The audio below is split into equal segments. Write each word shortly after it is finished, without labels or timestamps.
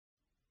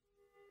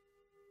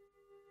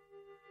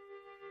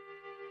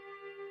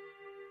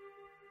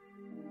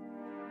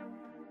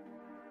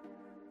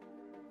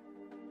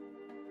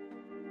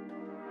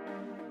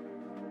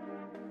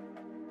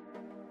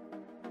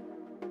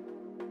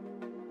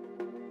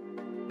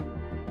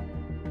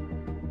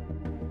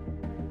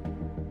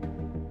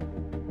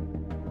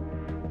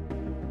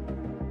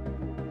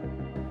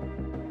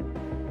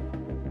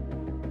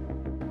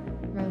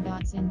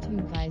Sin 2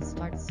 guys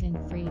starts in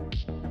 3,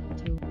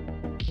 2,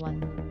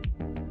 1.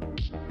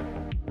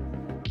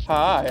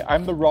 Hi,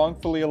 I'm the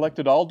wrongfully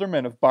elected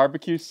alderman of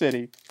Barbecue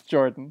City,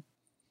 Jordan.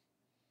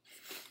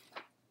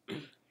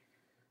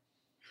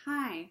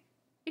 Hi.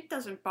 It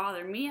doesn't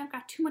bother me. I've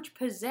got too much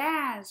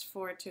pizzazz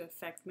for it to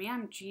affect me.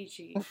 I'm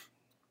Gigi.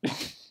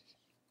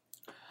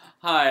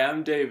 Hi,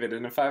 I'm David,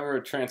 and if I were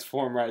a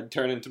Transformer, I'd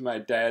turn into my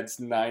dad's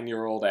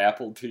 9-year-old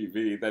Apple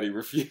TV that he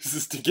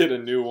refuses to get a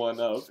new one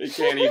of. He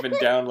can't even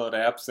download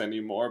apps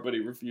anymore, but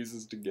he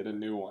refuses to get a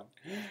new one.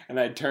 And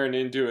I'd turn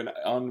into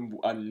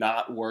a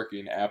not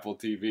working Apple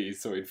TV,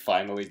 so he'd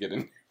finally get a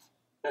new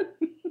one.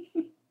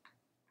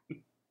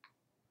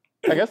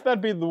 I guess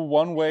that'd be the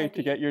one way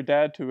to get your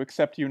dad to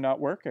accept you not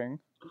working.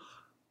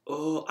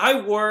 Oh, I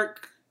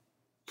work.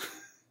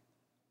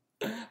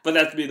 But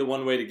that'd be the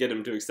one way to get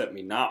him to accept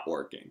me not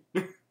working.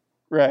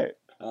 Right.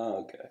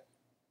 Oh, okay.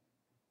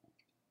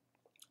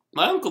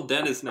 My Uncle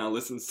Dennis now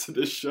listens to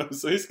this show,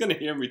 so he's gonna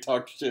hear me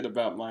talk shit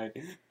about my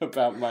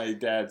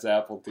dad's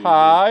Apple TV.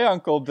 Hi,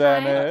 Uncle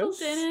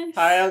Dennis.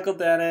 Hi, Uncle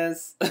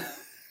Dennis.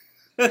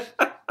 Hi, Uncle Dennis.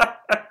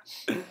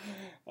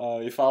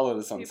 You followed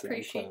us on We SoundCloud.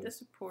 appreciate the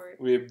support.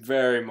 We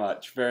very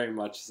much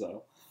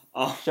so.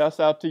 Shouts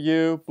out to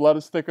you. Blood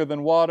is thicker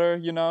than water,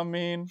 you know what I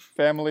mean?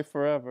 Family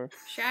forever.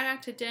 Shout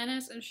out to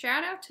Dennis, and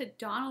shout out to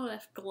Donald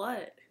F.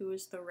 Glut, who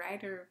is the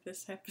writer of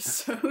this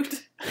episode.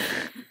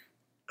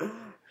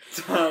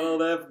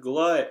 Donald F.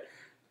 Glut.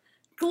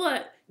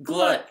 Glut.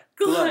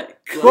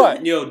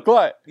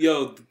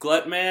 Yo,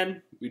 Glut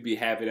man, we'd be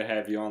happy to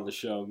have you on the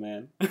show,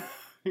 man.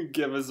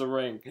 Give us a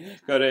ring.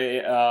 Go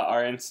to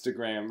our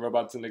Instagram,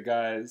 Robots and the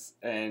Guys,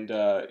 and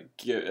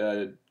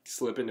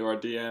slip into our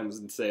DMs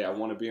and say, I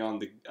want to be on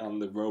the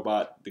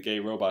gay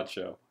robot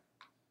show.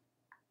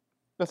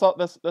 That's all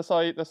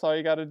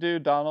you gotta do,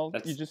 Donald.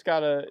 You just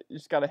gotta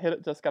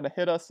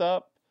hit us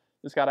up.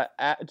 Just gotta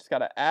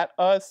at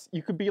us.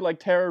 You could be like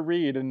Tara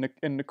Reid in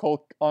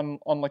Nicole on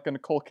like a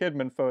Nicole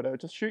Kidman photo.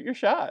 Just shoot your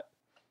shot.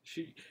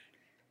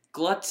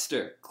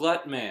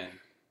 Glutman,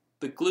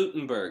 the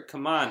Glutenberg.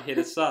 Come on, hit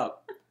us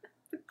up.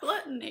 The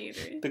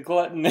Glutonator. The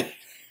Glutonator.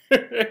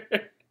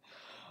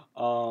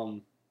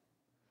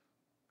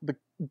 The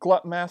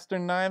Glutmaster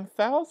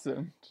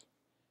 9000.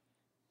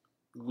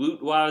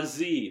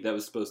 Glutoisie. That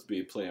was supposed to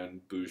be a play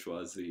on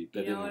bourgeoisie.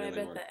 That You know what didn't I really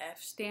bet work. the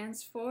F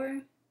stands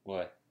for?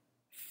 What?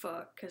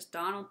 Fuck, because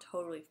Donald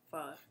totally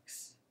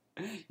fucks.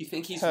 You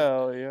think he's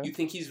Hell yeah. You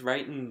think he's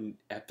writing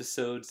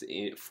episodes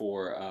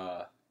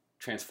for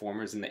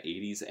Transformers in the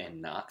 80s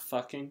and not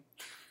fucking?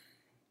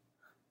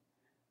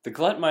 The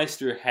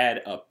Glutmeister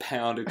had a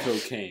pound of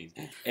cocaine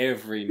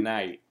every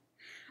night.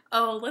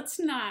 Oh, let's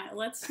not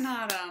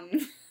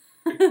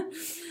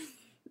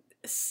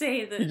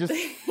say that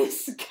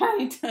this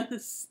guy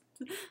does.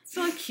 Let's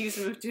not accuse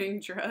him of doing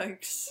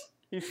drugs.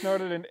 He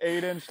snorted an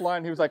 8-inch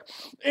line. He was like,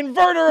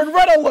 "Inverter and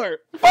red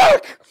alert!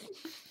 Fuck!"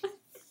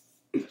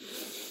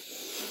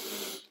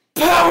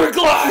 Power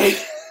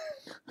Glide!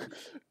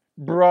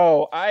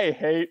 Bro, I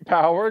hate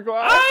Power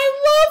Glide.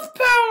 I love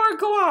Power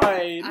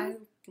Glide! I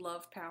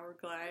love Power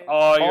Glide.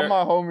 Oh, all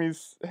my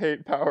homies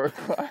hate Power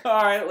Glide.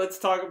 Alright, let's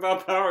talk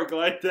about Power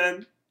Glide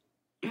then.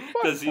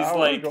 Because he's Power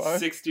like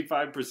Glide.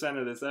 65%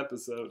 of this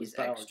episode. He's is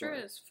Power extra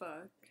Glide. as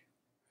fuck.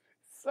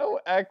 So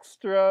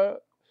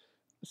extra.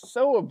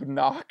 So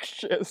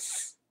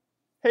obnoxious.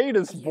 Hate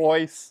his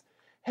voice.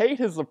 Hate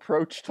his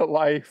approach to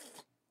life.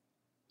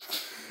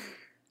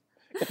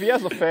 If he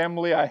has a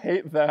family, I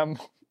hate them.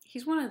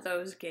 He's one of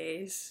those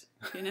gays,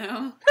 you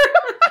know?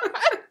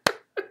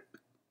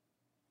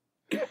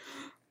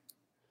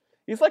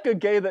 He's like a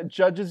gay that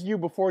judges you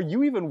before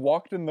you even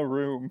walked in the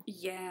room.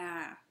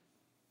 Yeah.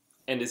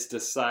 And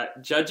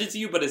judges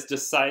you, but it's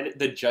decided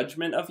the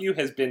judgment of you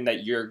has been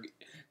that you're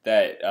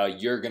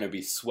gonna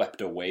be swept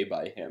away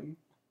by him.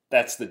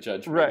 That's the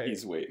judgment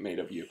he's made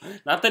of you.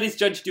 Not that he's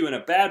judged you in a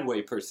bad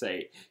way per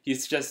se.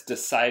 He's just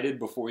decided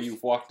before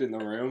you've walked in the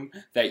room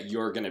that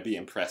you're gonna be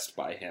impressed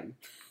by him.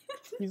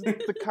 He's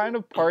the kind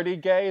of party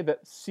gay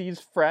that sees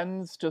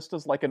friends just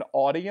as like an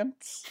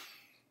audience.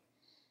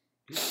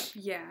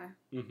 Yeah.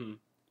 Mm-hmm.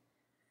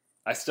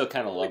 I still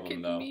kind of love Look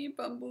him at though. me,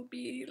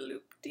 Bumblebee,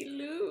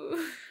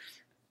 loop-de-loo.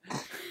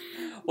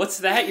 What's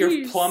that? You're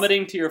Jeez.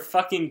 plummeting to your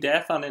fucking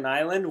death on an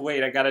island?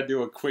 Wait, I gotta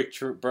do a quick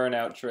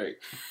burnout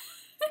trick.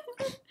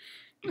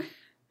 Hold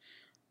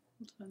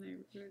on, I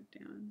wrote it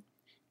down.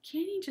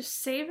 Can't he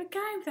just save a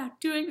guy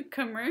without doing a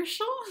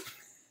commercial?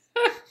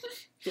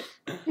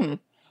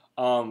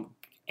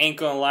 Ain't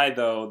gonna lie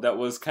though, that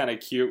was kind of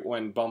cute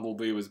when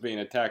Bumblebee was being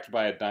attacked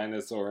by a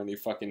dinosaur and he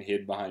fucking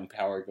hid behind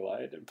Power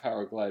Glide. And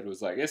Power Glide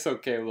was like, "It's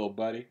okay, little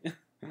buddy."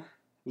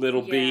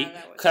 Little B.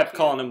 that was Kept cute.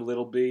 calling him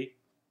Little B.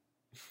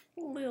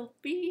 Lil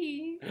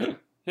B.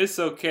 It's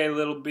okay,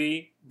 Little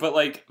B. But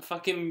like,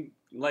 fucking,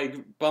 like,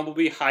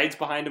 Bumblebee hides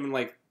behind him and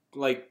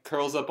like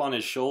curls up on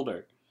his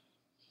shoulder.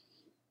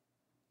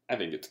 I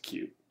think it's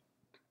cute.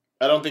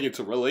 I don't think it's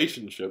a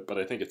relationship, but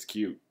I think it's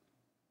cute.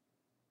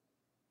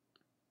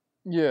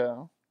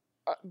 Yeah.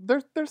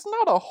 There's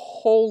not a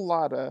whole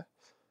lot of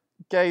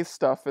gay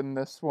stuff in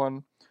this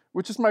one,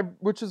 which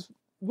is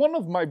one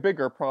of my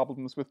bigger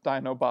problems with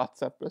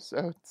Dinobots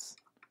episodes.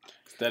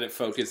 That it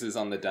focuses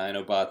on the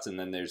Dinobots, and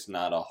then there's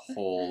not a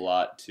whole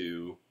lot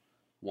to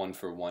one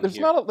for one There's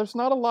here. there's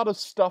not a lot of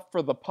stuff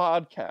for the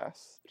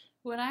podcast.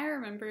 When I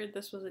remembered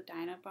this was a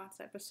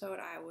Dinobots episode,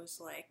 I was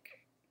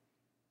like,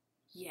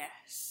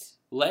 yes.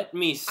 Let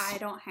me... I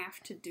don't have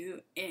to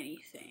do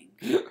anything.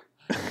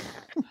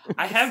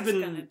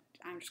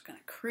 I'm just gonna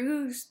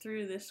cruise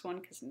through this one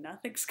because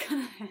nothing's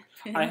gonna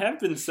happen. I have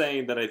been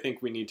saying that I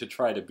think we need to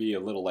try to be a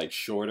little like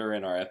shorter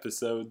in our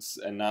episodes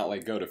and not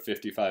like go to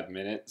 55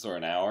 minutes or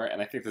an hour.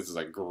 And I think this is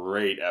a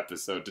great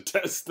episode to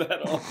test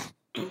that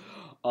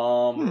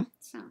on.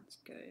 Sounds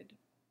good.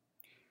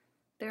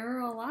 There were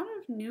a lot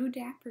of new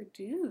dapper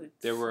dudes.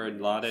 There were a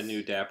lot of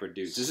new dapper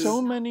dudes.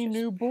 So many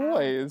new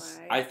boys.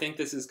 I think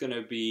this is going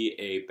to be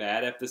a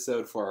bad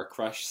episode for our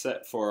crush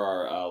set, for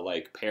our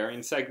like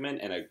pairing segment,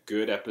 and a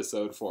good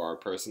episode for our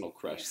personal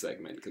crush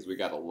segment, because we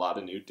got a lot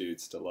of new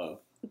dudes to love.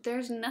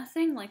 There's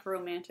nothing like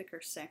romantic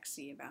or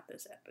sexy about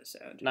this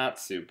episode. Not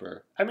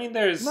super. I mean,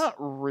 there's not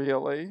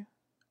really.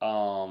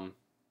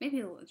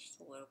 Maybe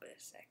just a little bit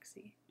of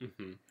sexy.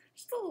 Mm-hmm.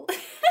 Just a little.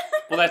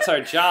 Well, that's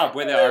our job.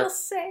 We're a little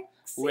sexy.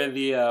 We're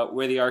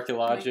the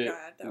archaeologist. Oh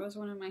my god, that was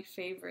one of my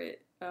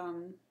favorite.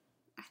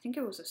 I think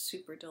it was a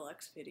super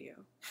deluxe video.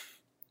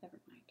 Never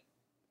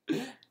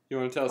mind. You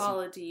want to tell us?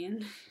 Paula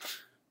Dean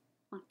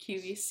on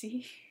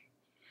QVC.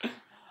 It's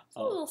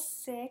a little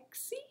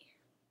sexy.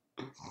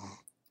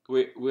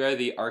 We are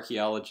the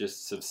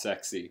archaeologists of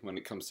sexy when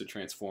it comes to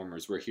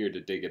Transformers. We're here to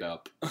dig it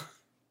up.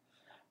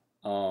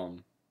 Yeah,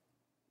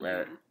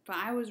 but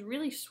I was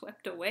really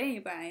swept away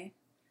by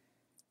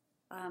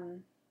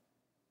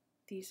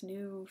these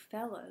new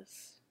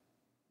fellas.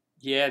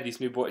 Yeah, these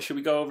new boys. Should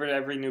we go over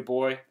every new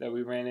boy that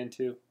we ran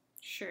into?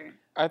 Sure.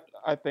 I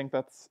think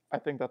that's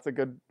a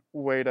good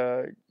way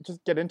to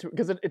just get into it,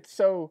 because it's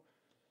so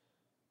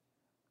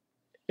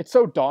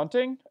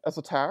daunting as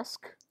a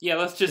task. Yeah,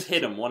 let's just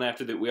hit them one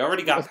after the. We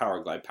already got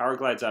Powerglide.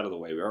 Powerglide's out of the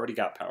way. We already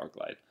got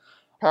Powerglide.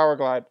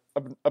 Powerglide,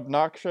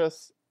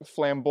 obnoxious,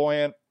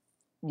 flamboyant,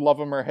 love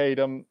him or hate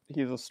him,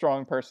 he's a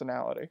strong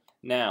personality.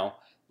 Now,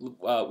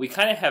 we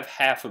kind of have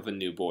half of a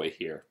new boy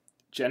here.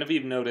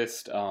 Genevieve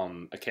noticed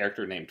a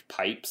character named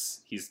Pipes.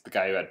 He's the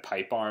guy who had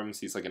pipe arms.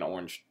 He's like an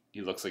orange.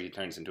 He looks like he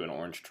turns into an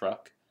orange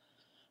truck.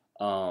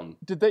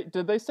 Did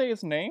they say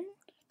his name?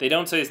 They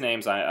don't say his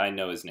names. I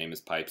know his name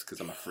is Pipes because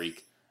I'm a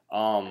freak.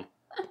 But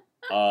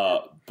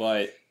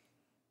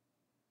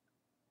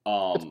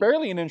it's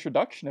barely an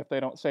introduction if they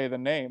don't say the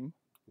name.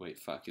 Wait,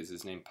 fuck. Is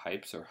his name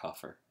Pipes or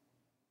Huffer?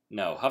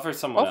 No, Huffer's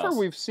someone else. Huffer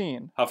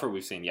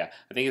we've seen, yeah.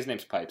 I think his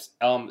name's Pipes.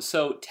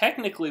 So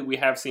technically we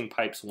have seen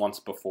Pipes once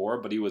before,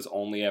 but he was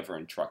only ever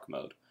in truck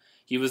mode.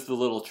 He was the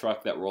little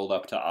truck that rolled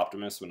up to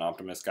Optimus when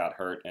Optimus got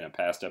hurt in a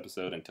past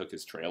episode and took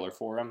his trailer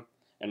for him.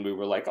 And we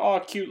were like,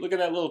 oh, cute, look at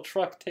that little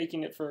truck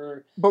taking it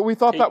for... But we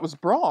thought that was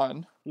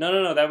Brawn.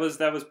 No, that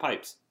was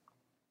Pipes.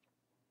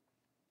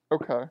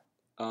 Okay.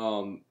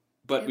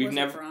 But we've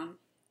never... Brawn.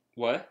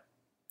 What?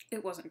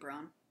 It wasn't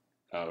Brawn.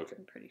 Oh, okay.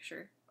 I'm pretty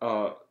sure.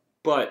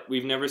 But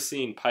we've never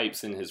seen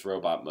Pipes in his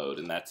robot mode,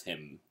 and that's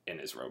him in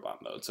his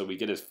robot mode. So we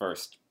get his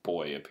first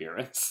boy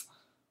appearance.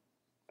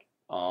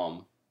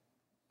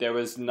 There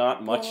was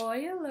not much...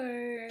 Boy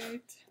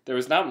alert! There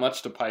was not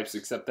much to Pipes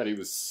except that he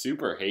was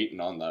super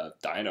hating on the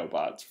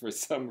Dinobots for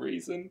some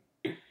reason.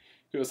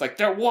 He was like,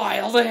 they're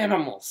wild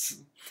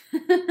animals!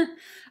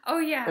 Oh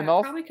yeah,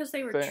 probably because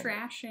they were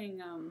trashing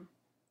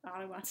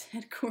Autobots'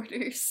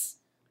 headquarters.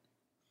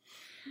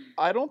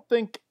 I don't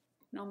think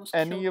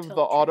any of the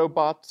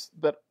Autobots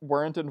that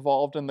weren't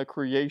involved in the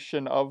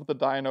creation of the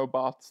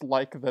Dinobots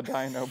like the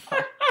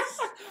Dinobots.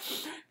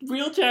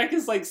 Wheeljack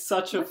is like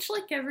such much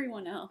like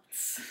everyone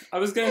else. I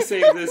was gonna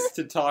save this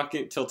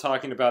till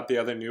talking about the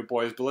other new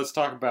boys, but let's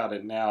talk about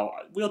it now.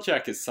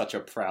 Wheeljack is such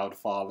a proud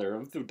father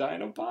of the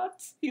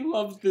Dinobots. He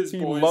loves his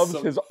boys. He loves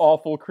his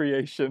awful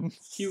creations.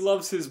 He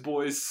loves his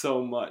boys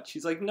so much.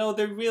 He's like, no,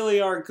 they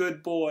really are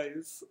good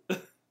boys.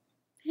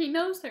 He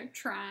knows they're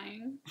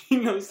trying. He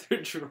knows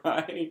they're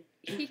trying.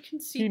 He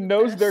can see. He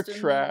knows they're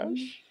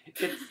trash.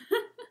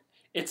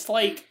 It's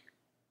like.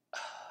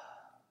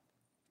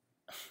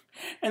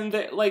 And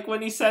like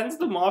when he sends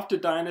them off to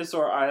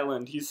Dinosaur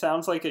Island, he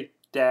sounds like a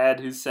dad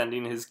who's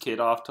sending his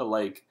kid off to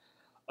like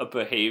a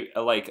behavioral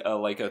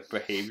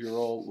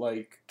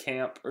like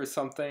camp or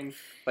something,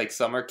 like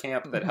summer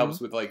camp that helps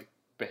with like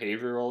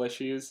behavioral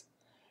issues.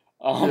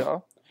 Yeah.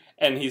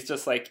 And he's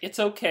just like, it's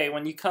okay.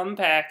 When you come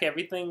back,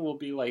 everything will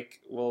be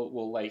like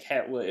we'll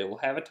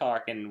have a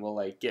talk and we'll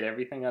like get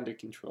everything under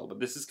control.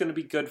 But this is gonna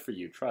be good for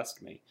you.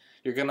 Trust me.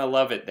 You're gonna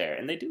love it there,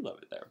 and they do love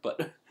it there.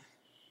 But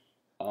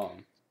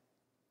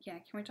yeah,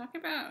 can we talk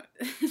about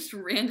this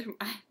random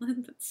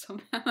island that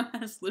somehow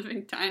has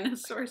living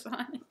dinosaurs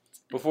on it?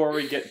 Before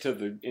we get to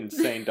the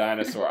insane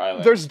dinosaur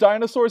island. There's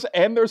dinosaurs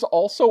and there's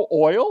also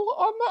oil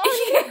on the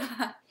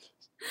island?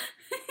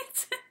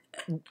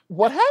 Yeah.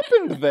 What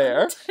happened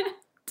there?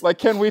 Like,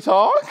 can we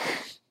talk?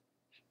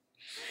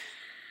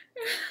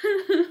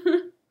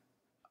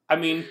 I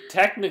mean,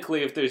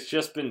 technically, if there's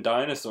just been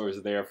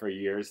dinosaurs there for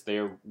years,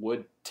 there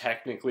would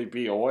technically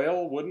be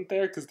oil, wouldn't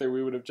there? Because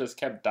we would have just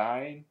kept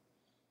dying.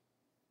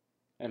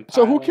 And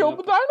So who piling killed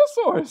up. the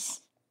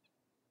dinosaurs?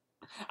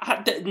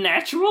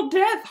 Natural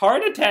death,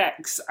 heart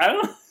attacks. I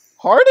don't.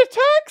 Heart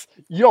attacks?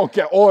 You don't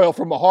get oil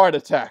from a heart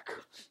attack.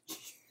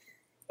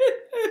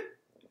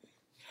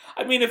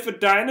 I mean, if a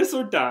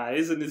dinosaur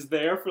dies and is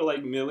there for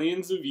like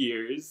millions of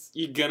years,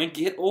 you're gonna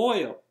get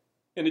oil.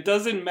 And it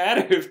doesn't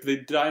matter if the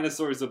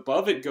dinosaurs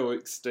above it go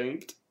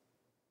extinct.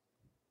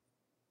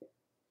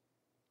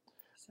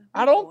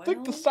 I don't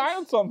think the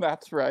science on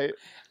that's right.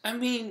 I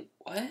mean,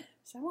 what?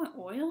 Is that what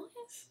oil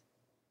is?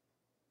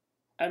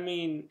 I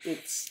mean,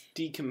 it's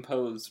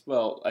decomposed.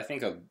 Well, I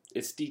think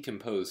it's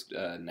decomposed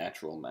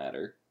natural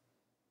matter.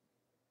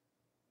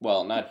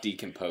 Well, not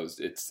decomposed.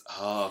 It's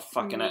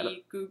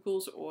fucking.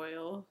 Google's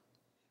oil.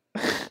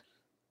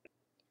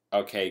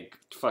 Okay,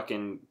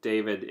 fucking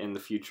David. In the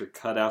future,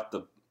 cut out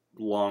the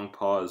long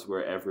pause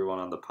where everyone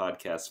on the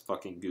podcast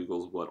fucking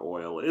Googles what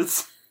oil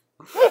is.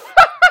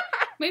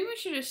 Maybe we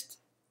should just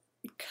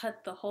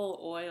cut the whole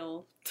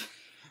oil.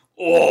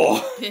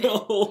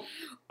 Oil.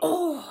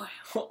 Oil.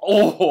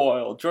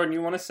 Oil. Jordan,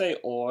 you want to say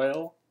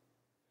oil?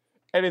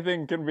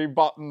 Anything can be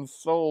bought and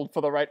sold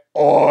for the right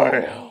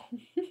oil.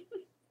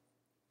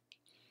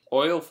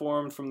 Oil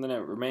formed from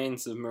the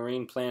remains of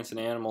marine plants and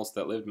animals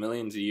that lived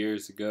millions of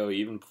years ago,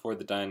 even before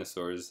the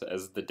dinosaurs.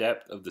 As the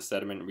depth of the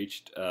sediment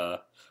reached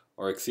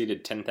or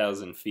exceeded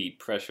 10,000 feet,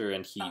 pressure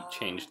and heat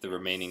changed the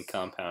remaining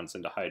compounds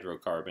into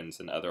hydrocarbons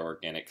and other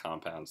organic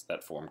compounds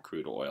that form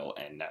crude oil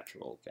and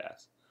natural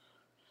gas.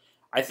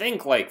 I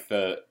think, like,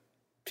 the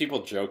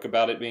people joke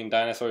about it being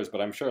dinosaurs, but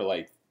I'm sure,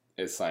 like,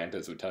 as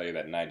scientists would tell you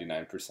that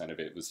 99% of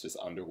it was just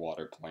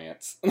underwater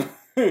plants.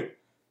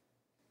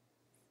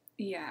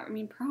 Yeah, I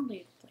mean,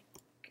 probably,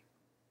 like,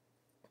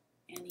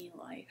 any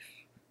life.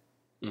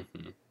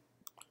 Mm-hmm.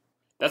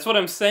 That's what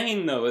I'm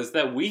saying, though, is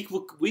that we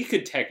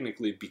could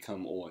technically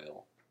become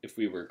oil if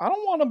we were. I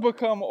don't want to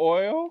become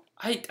oil.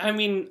 I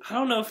mean, I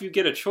don't know if you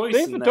get a choice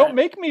David, in that. don't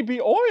make me be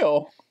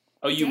oil.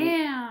 Oh, you.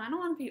 Damn, I don't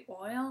want to be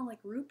oil.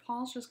 Like,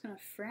 RuPaul's just gonna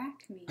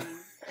frack me.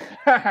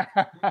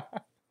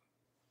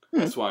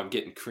 That's why I'm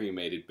getting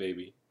cremated,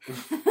 baby.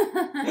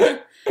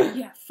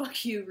 Yeah,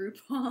 fuck you,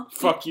 RuPaul.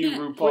 Fuck you,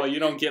 RuPaul. You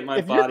don't get my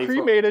if body. If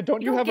you're cremated,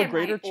 don't you have a get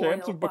greater my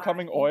chance oil of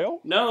becoming body.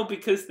 oil? No,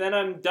 because then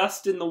I'm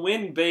dust in the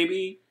wind,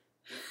 baby.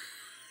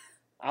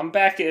 I'm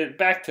back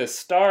to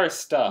star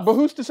stuff. But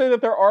who's to say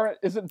that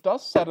isn't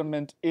dust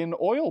sediment in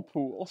oil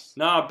pools?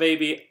 Nah,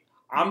 baby.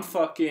 I'm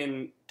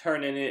fucking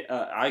turning it.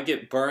 I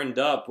get burned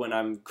up when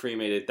I'm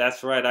cremated.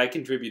 That's right. I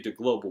contribute to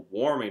global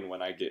warming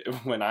when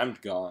I'm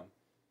gone.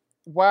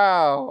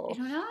 Wow. You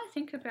know, now that I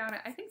think about it,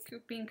 I think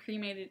being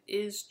cremated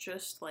is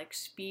just like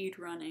speed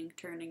running,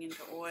 turning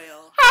into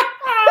oil.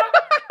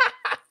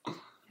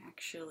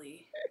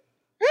 Actually.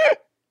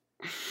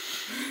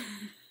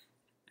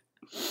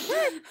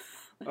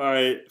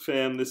 Alright,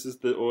 fam, this is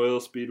the oil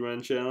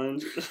speedrun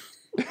challenge.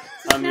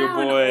 I'm your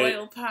Now boy. An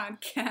oil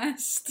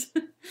podcast.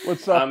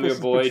 What's up? I'm This your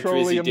is boy,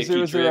 Petroleum Drizzy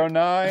Dicky Drip.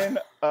 009.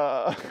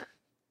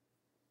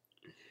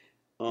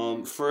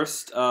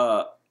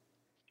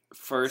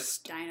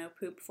 First Dino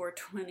Poop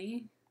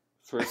 420.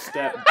 first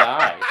step,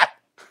 die.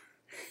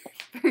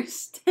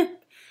 First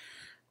step.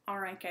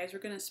 Alright, guys, we're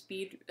gonna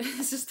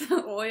this is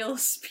the oil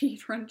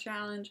speed run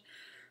challenge.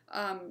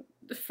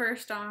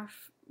 First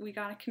off, we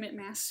gotta commit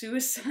mass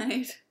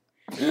suicide.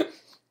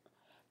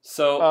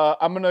 So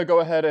I'm gonna go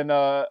ahead and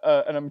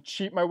I'm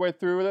cheat my way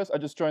through this. I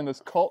just joined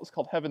this cult. It's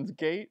called Heaven's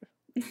Gate.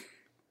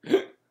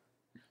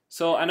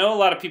 So I know a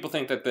lot of people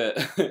think that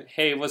the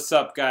hey, what's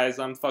up, guys?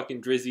 I'm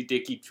fucking Drizzy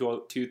Dicky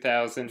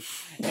 2000,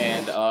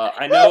 and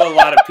I know a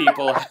lot of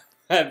people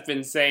have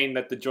been saying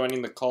that the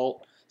joining the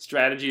cult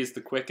strategy is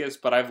the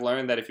quickest, but I've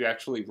learned that if you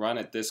actually run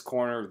at this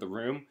corner of the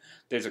room,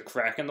 there's a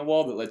crack in the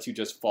wall that lets you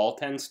just fall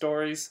 10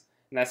 stories,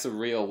 and that's a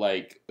real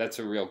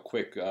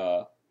quick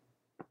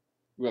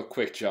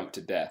jump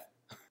to death.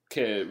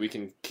 Okay, we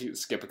can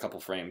skip a couple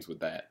frames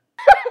with that.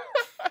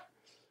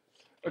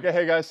 Okay,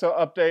 hey guys, so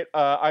update.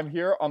 I'm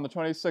here on the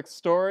 26th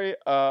story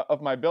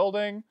of my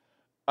building.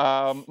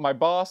 My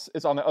boss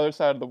is on the other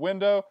side of the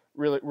window,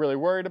 really, really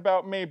worried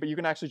about me, but you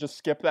can actually just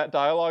skip that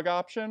dialogue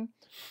option.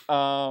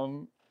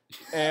 And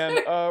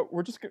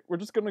we're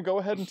just gonna go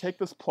ahead and take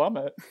this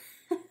plummet.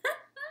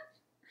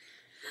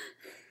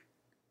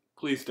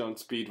 Please don't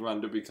speed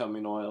run to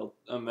becoming oil.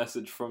 A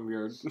message from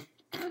your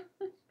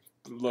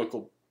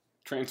local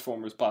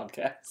Transformers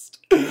podcast.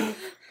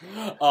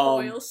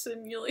 Oil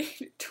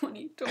Simulator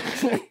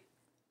 2020.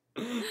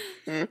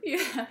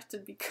 You have to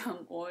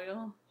become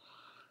oil.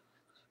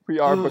 We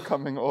are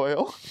becoming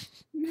oil.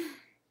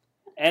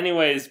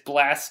 Anyways,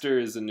 Blaster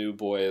is a new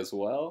boy as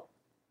well.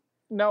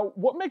 Now,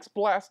 what makes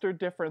Blaster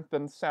different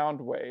than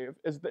Soundwave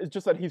is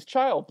just that he's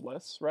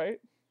childless, right?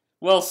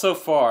 Well, so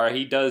far,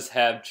 he does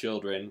have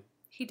children.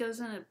 He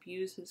doesn't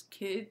abuse his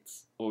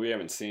kids. Well, we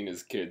haven't seen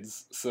his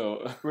kids,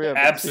 so We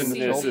haven't seen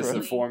absentness his is a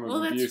children. form of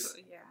Well, abuse.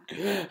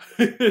 yeah.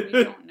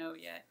 We don't know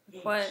yet.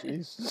 But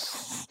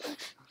Jesus.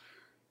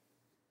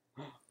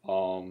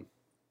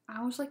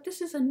 I was like,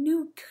 this is a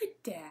new good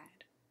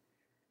dad.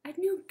 A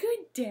new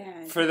good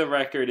dad. For the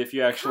record, if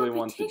you actually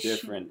want the Competition.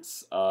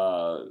 difference,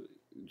 The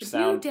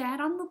new dad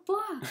on the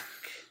block.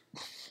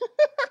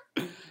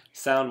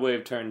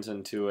 Soundwave turns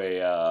into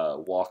a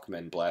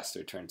Walkman,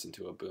 Blaster turns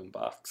into a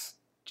boombox.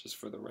 Just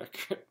for the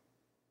record.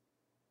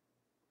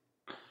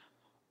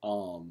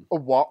 Who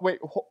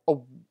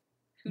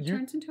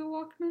turns into a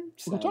Walkman?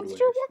 Who turns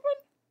into a Walkman?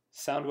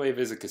 Soundwave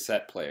is a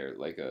cassette player,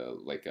 like a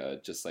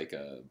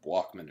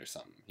Walkman or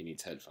something. He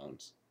needs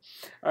headphones.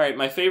 Alright,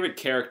 my favorite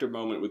character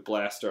moment with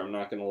Blaster, I'm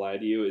not gonna lie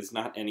to you, is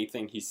not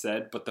anything he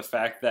said, but the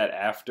fact that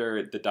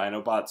after the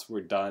Dinobots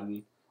were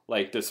done,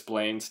 like,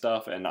 displaying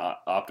stuff and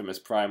Optimus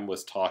Prime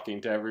was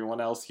talking to everyone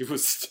else, he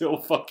was still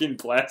fucking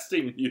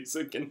blasting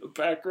music in the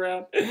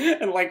background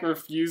and, like,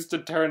 refused to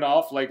turn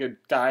off like a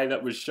guy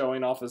that was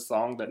showing off a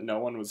song that no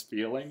one was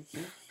feeling.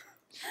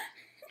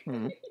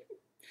 You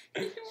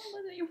don't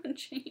let anyone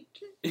change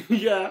it.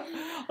 Yeah,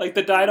 like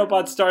the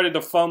Dinobots started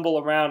to fumble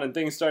around and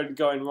things started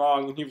going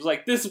wrong, and he was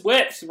like, "This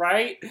whips,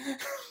 right?"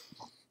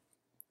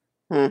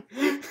 Damn,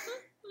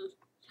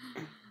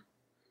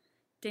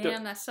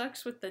 that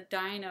sucks with the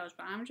dinos,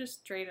 but I'm just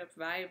straight up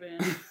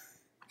vibing.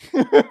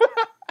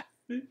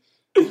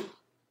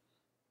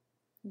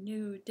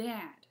 New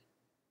dad.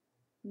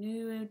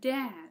 New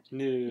dad.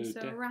 He's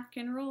a rock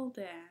and roll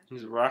dad.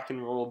 He's a rock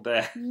and roll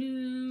dad.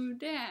 New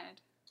dad.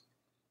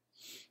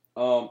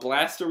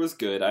 Blaster was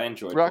good. I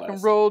enjoyed Rock Blaster.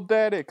 and roll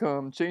daddy,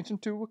 come change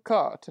into a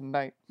car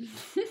tonight. He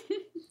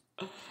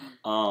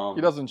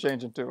doesn't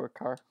change into a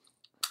car.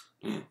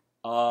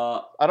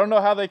 I don't know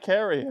how they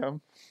carry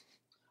him.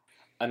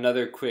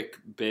 Another quick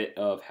bit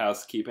of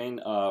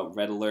housekeeping.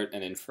 Red Alert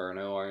and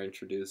Inferno are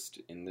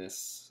introduced in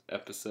this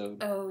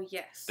episode. Oh,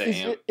 yes. Is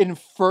it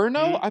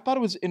Inferno? Hmm? I thought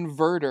it was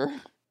Inverter.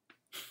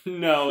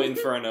 No,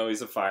 Inferno.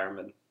 He's a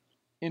fireman.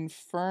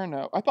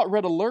 Inferno. I thought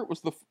Red Alert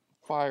was the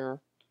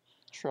fire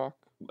truck.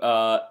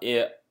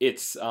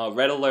 It's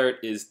Red Alert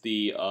is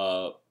the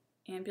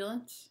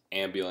Ambulance?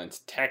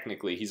 ambulance.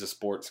 Technically, he's a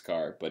sports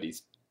car, but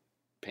he's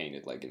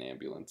painted like an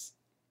ambulance.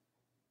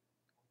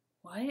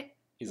 What?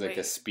 He's like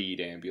a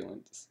speed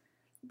ambulance.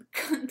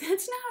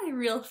 That's not a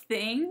real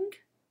thing.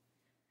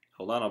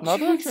 Hold on,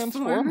 Another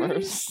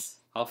Transformers.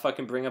 I'll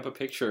fucking bring up a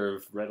picture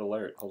of Red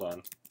Alert. Hold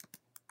on.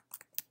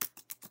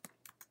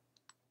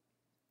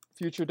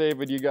 Future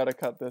David, you gotta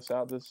cut this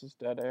out. This is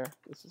dead air.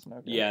 This is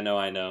no good. Yeah, no,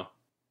 I know.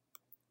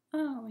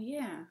 Oh,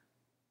 yeah.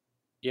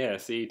 Yeah,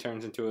 see, he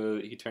turns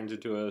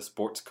into a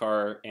sports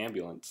car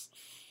ambulance,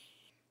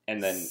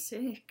 and then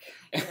Sick,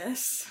 I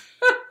guess.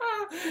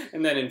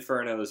 and then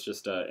Inferno is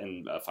just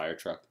in a fire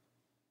truck.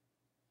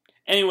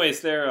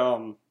 Anyways, they're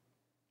I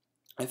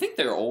think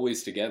they're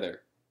always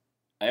together.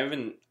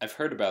 I've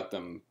heard about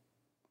them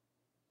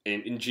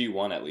in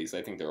G1 at least.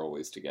 I think they're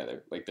always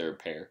together, like they're a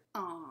pair.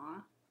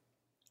 Aww.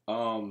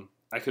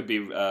 I could be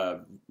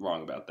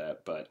wrong about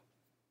that, but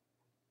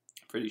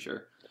I'm pretty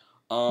sure.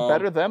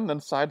 Better them than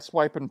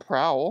Sideswipe and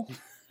Prowl.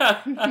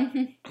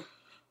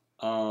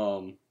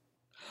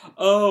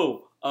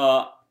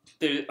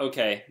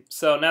 Okay,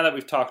 so now that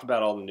we've talked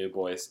about all the new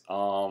boys,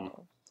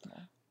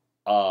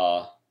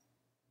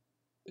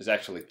 there's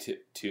actually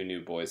two new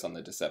boys on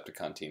the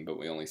Decepticon team, but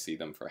we only see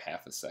them for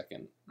half a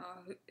second. Oh,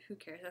 who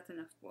cares? That's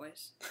enough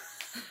boys.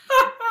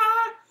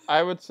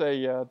 I would say,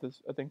 yeah,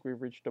 I think we've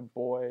reached a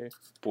boy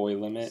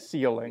limit.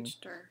 ceiling.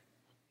 Reached our,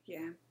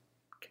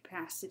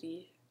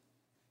 capacity.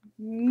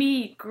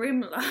 Me,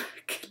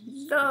 Grimlock,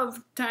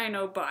 love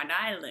Dinobot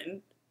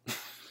Island.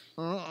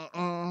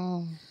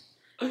 How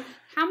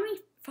many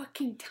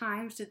fucking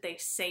times did they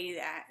say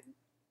that?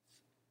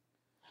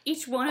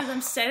 Each one of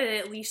them said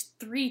it at least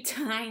 3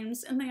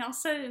 times, and they all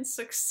said it in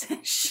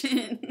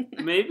succession.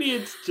 Maybe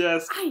it's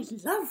just... I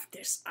love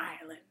this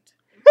island.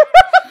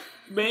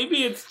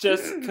 Maybe it's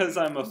just because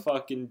I'm a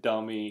fucking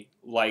dummy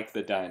like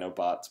the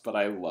Dinobots, but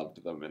I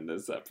loved them in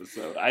this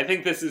episode. I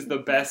think this is the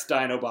best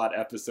Dinobot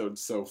episode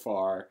so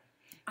far.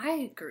 I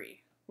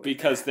agree.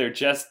 Because they're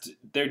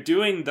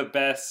doing the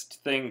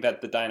best thing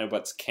that the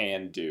Dinobots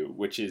can do,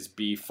 which is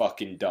be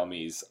fucking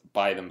dummies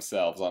by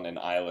themselves on an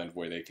island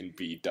where they can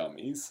be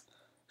dummies.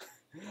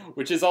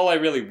 Which is all I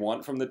really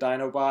want from the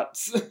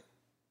Dinobots.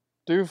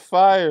 Do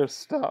fire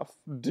stuff.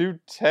 Do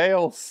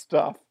tail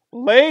stuff.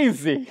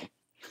 Lazy.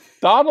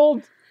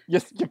 Donald, you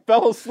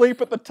fell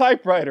asleep at the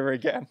typewriter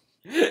again.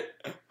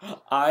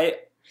 I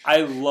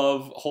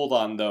love, hold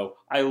on though,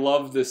 I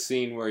love the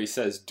scene where he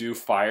says do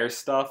fire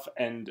stuff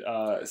and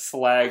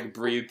Slag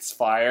breathes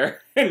fire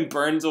and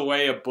burns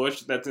away a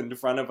bush that's in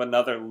front of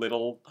another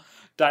little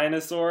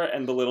dinosaur,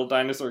 and the little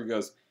dinosaur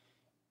goes,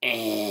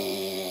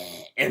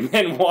 and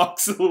then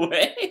walks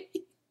away.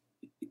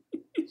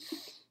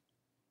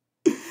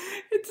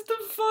 It's the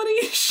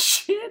funniest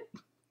shit.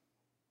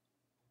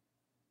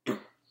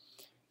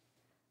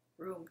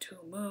 Room to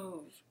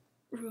move.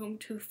 Room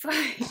to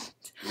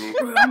fight.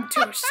 Room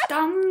to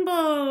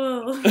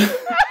stumble.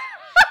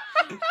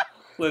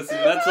 Listen,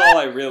 that's all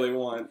I really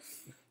want.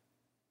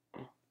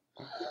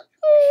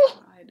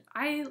 God,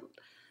 I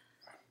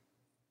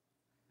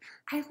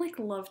I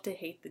love to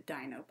hate the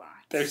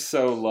Dinobots. They're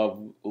so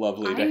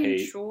lovely to hate.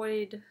 I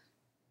enjoyed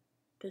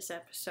this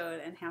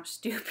episode and how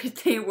stupid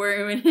they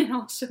were, and it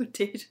also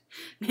did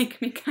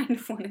make me kind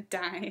of want to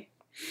die.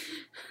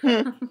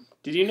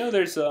 Did you know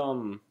there's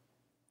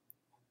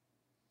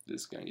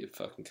this is gonna get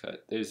fucking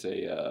cut. There's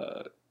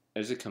a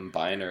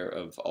combiner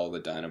of all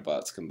the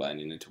Dinobots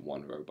combining into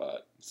one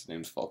robot. His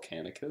name's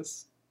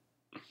Volcanicus.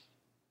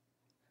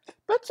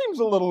 That seems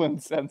a little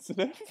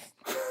insensitive.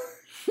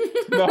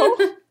 No?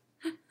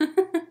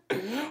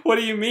 What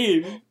do you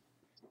mean?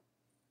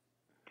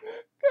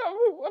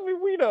 I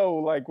mean, we know,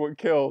 like, what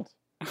killed.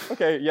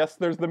 Okay, yes,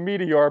 there's the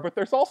meteor, but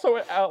there's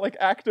also, like,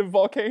 active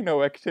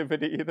volcano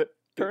activity that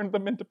turned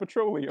them into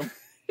petroleum.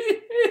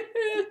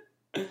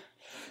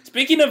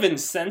 Speaking of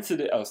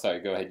insensitive... Oh, sorry,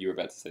 go ahead. You were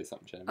about to say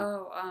something, Jen.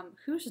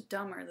 Who's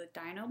dumber, the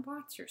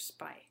Dinobots or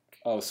Spike?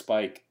 Oh,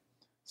 Spike.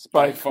 Spike.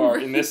 By far,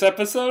 in this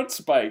episode,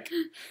 Spike.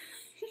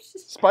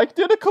 Spike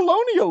did a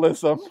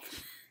colonialism.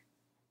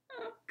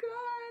 Oh,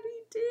 God,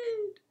 he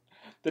did.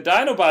 The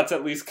Dinobots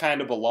at least kind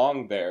of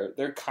belong there.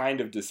 They're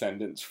kind of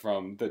descendants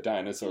from the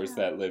dinosaurs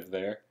that live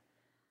there.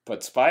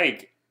 But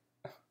Spike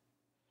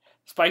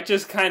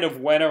just kind of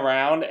went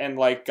around and,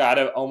 like,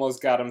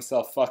 almost got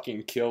himself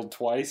fucking killed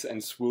twice,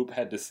 and Swoop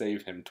had to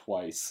save him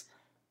twice.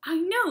 I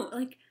know,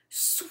 like,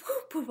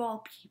 Swoop of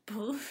all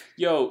people.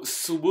 Yo,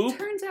 Swoop...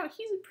 Turns out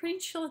he's a pretty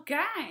chill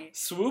guy.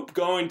 Swoop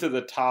going to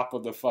the top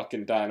of the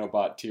fucking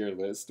Dinobot tier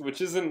list,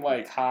 which isn't,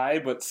 like, high,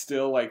 but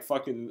still, like,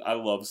 fucking... I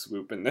love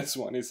Swoop in this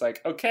one. He's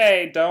like,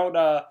 okay, don't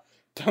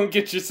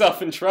get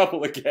yourself in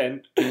trouble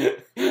again.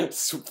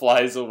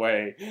 Flies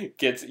away,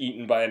 gets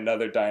eaten by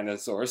another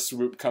dinosaur.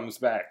 Swoop comes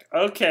back.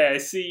 Okay, I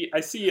see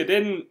you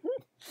didn't...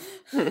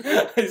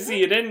 I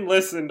see you didn't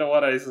listen to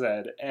what I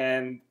said,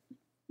 and...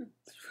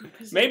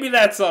 maybe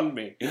that's on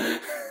me.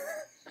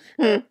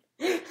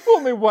 Fool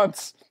me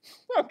once.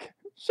 Okay,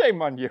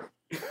 shame on you.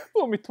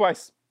 Fool me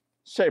twice.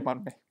 Shame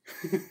on me.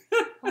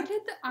 Why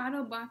did the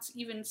Autobots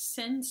even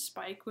send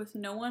Spike with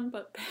no one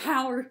but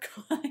Power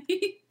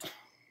Glide?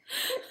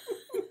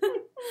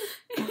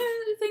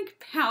 You think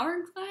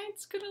Power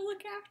Glide's gonna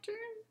look after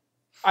him?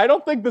 I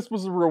don't think this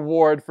was a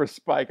reward for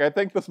Spike. I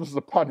think this was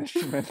a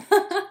punishment.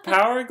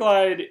 Power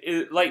Glide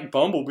is like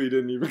Bumblebee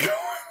didn't even go.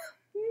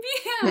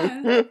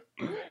 Yeah.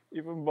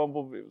 Even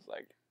Bumblebee was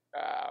like,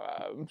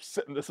 I'm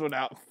sitting this one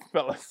out,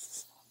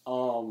 fellas.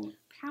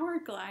 Power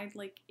Glide,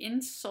 like,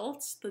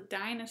 insults the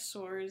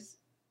dinosaurs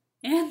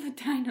and the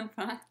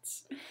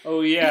Dinobots.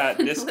 Oh yeah,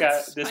 this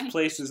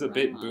place is a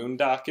bit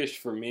boondockish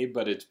for me,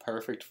 but it's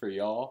perfect for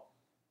y'all,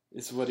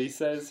 is what he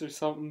says or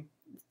something.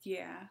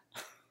 Yeah.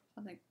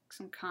 Like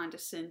some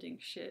condescending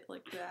shit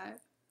like that.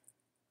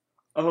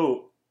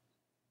 Oh,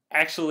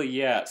 actually,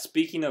 yeah.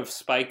 Speaking of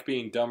Spike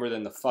being dumber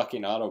than the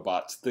fucking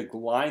Autobots, the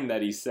line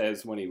that he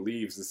says when he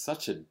leaves is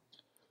such a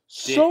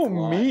so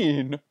line.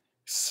 Mean.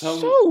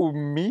 So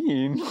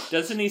mean.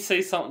 Doesn't he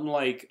say something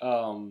like,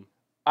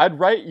 I'd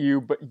write you,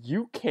 but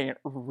you can't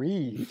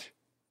read.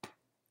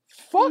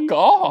 Fuck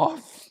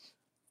off.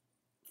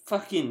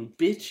 Fucking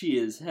bitchy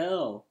as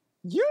hell.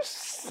 You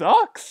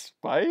suck,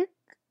 Spike.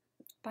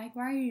 Spike,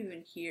 why are you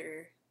even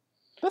here?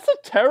 That's a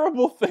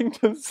terrible thing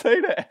to say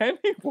to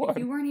anyone.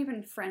 You weren't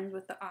even friends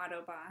with the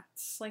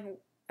Autobots.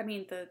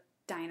 The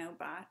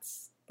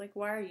Dinobots. Like,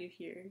 why are you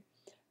here?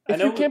 If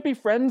you can't be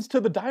friends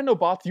to the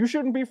Dinobots, you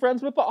shouldn't be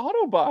friends with the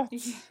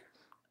Autobots.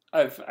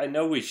 I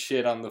know we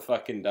shit on the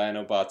fucking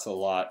Dinobots a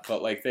lot,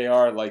 but, like, they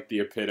are, like,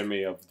 the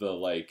epitome of the,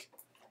 like,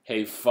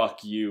 hey,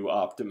 fuck you,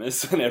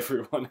 Optimus and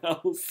everyone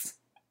else.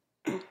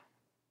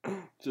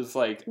 Just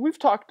like... We've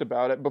talked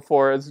about it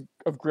before of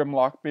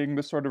Grimlock being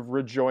the sort of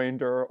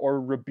rejoinder or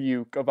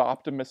rebuke of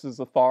Optimus's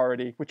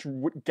authority, which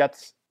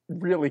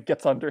really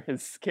gets under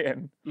his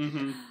skin.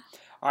 Mm-hmm.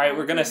 Alright,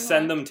 we're gonna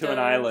send them to an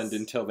island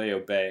until they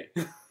obey.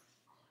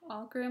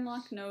 All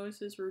Grimlock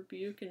knows is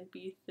rebuke and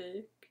be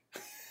thick.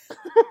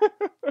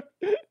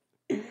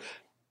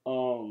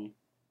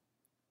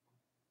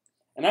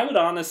 And I would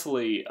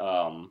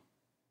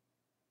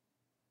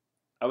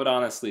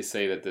honestly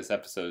say that this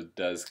episode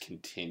does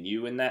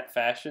continue in that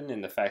fashion,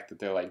 in the fact that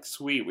they're like,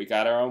 sweet, we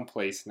got our own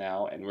place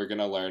now, and we're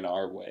gonna learn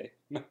our way.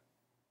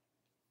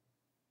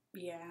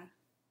 Yeah.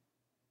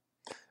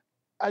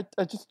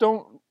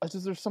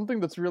 There's something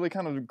that's really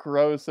kind of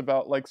gross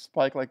about, like,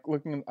 Spike, like,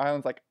 looking at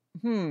islands like,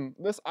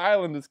 this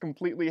island is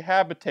completely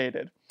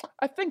habitated.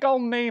 I think I'll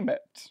name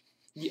it.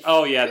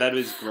 Oh, yeah, that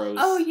is gross.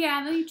 Oh, yeah,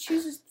 and then he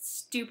chooses the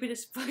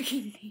stupidest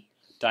fucking name.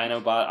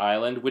 Dinobot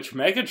Island, which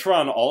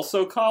Megatron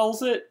also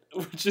calls it,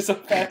 which is a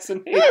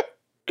fascinating...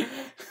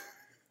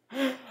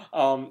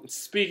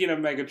 Speaking of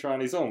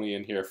Megatron, he's only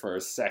in here for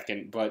a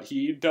second, but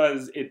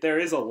there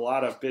is a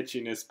lot of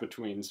bitchiness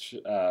between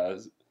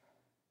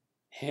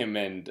him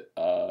and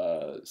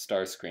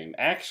Starscream.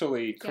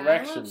 Actually,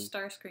 correction. I love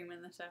Starscream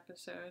in this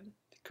episode.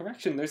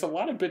 Correction, there's a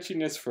lot of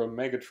bitchiness from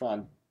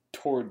Megatron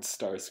towards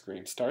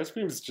Starscream.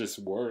 Starscream's just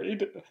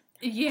worried.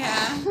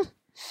 Yeah.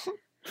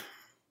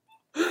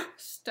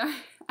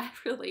 I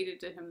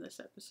related to him this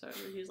episode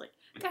where he's like,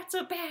 that's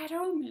a bad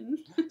omen.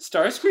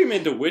 Starscream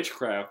into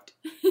witchcraft.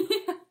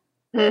 Yeah.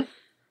 He's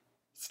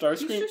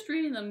Starscream. just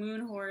reading the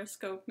moon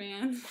horoscope,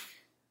 man.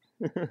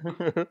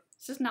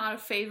 It's just not a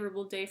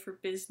favorable day for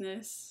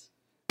business.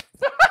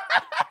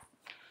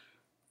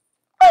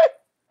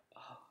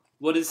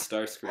 What is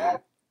Starscream?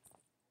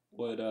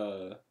 What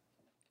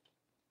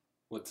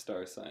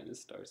star sign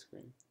is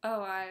Starscream?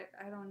 Oh, I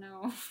don't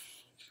know.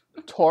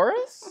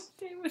 Taurus? What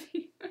day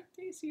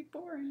is he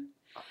born?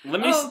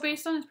 Let me.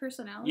 Based on his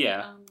personality?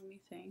 Yeah. Let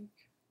me think.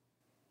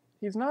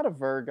 He's not a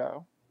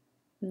Virgo.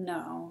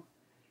 No.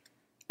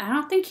 I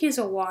don't think he's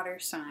a water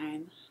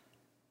sign.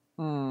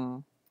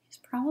 He's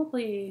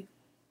probably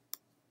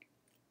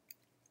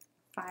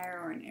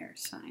fire or an air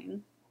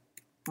sign.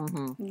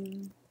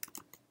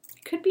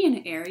 Could be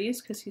an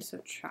Aries because he's so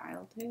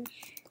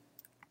childish.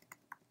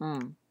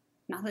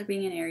 Not that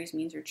being an Aries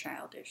means you're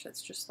childish.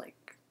 That's just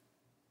like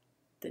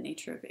the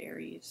nature of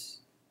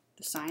Aries.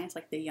 The sign is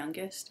like the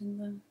youngest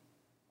in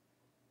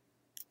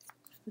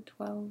the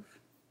 12.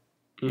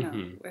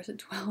 No, where's it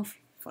 12?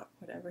 Fuck,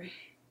 whatever.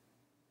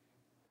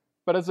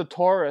 But as a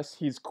Taurus,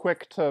 he's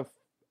quick to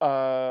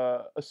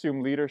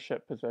assume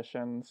leadership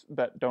positions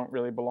that don't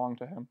really belong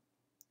to him.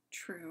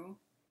 True.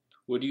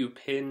 Would you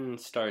pin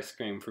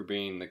Starscream for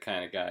being the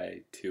kind of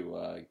guy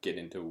to get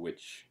into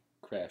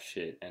witchcraft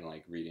shit and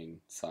like reading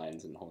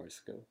signs and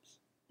horoscopes?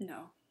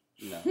 No.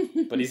 No,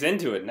 but he's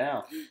into it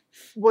now.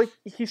 Well,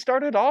 he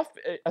started off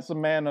as a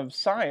man of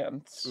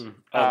science.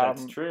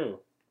 That's true.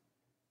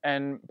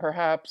 And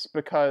perhaps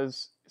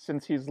because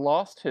since he's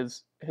lost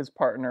his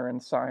partner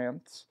in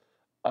science,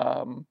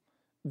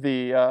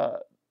 the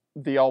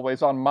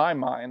always on my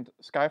mind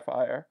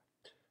Skyfire,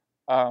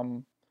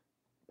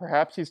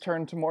 perhaps he's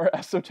turned to more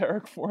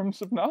esoteric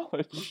forms of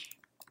knowledge.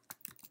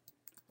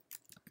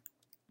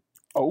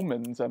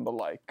 Omens and the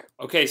like.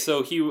 Okay, this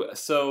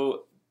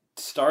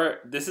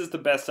is the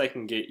best I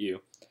can get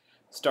you.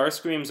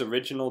 Starscream's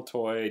original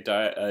toy,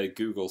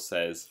 Google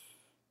says,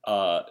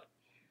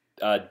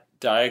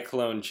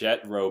 Diaclone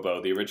Jet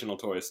Robo, the original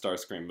toy of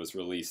Starscream, was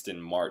released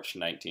in March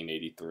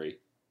 1983.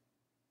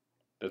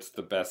 That's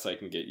the best I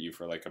can get you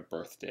for like a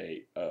birth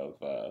date of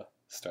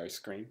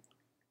Starscream.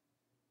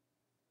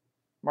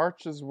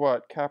 March is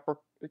what?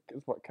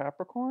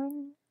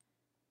 Capricorn?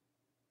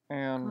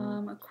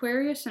 And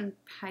Aquarius and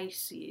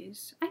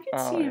Pisces. I can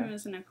see him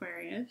as an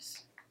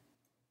Aquarius.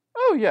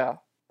 Oh yeah,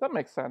 that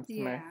makes sense to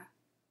me.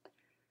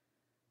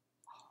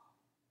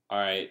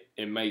 Alright,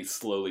 it might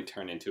slowly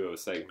turn into a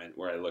segment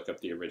where I look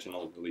up the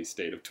original release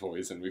date of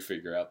toys and we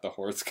figure out the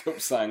horoscope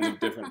signs of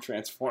different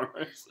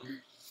Transformers.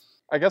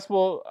 I guess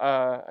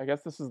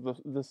this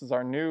is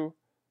our new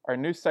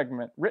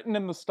segment, Written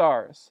in the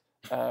Stars,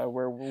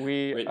 where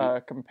we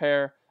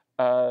compare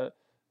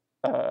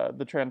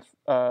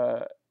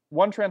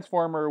one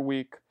Transformer a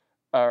week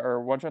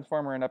or one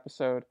Transformer an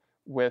episode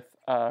with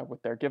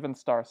their given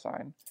star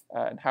sign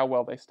and how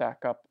well they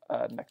stack up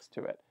next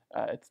to it.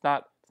 It's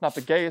not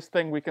the gayest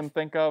thing we can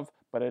think of,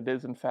 but it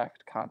is in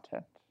fact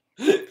content.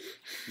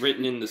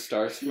 Written in the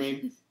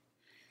Starscream.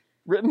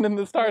 Written in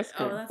the Starscream.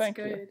 Oh, that's Thank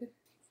good. you.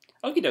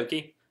 Okie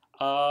dokie.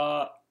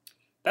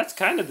 That's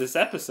kind of this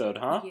episode,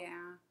 huh? Yeah.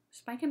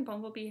 Spike and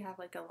Bumblebee have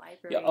like a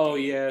library. Yeah. Oh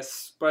yes,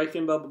 Spike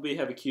and Bumblebee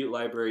have a cute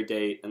library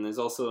date, and there's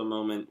also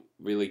a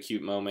really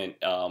cute moment,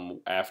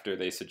 after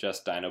they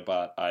suggest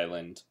Dinobot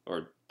Island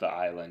or the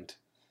island,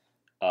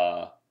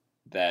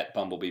 that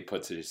Bumblebee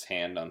puts his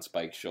hand on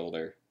Spike's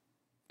shoulder.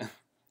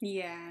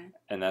 Yeah.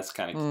 And that's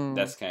kind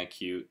of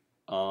cute.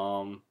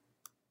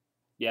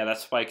 Yeah,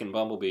 that's Spike and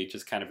Bumblebee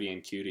just kind of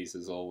being cuties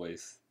as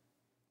always.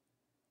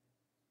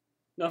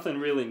 Nothing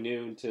really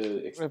new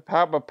to. But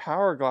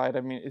Power Glide,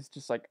 I mean, it's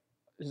just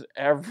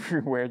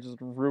everywhere, just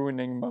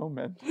ruining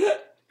moments.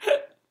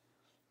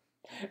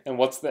 And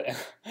what's the?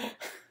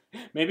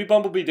 Maybe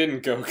Bumblebee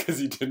didn't go because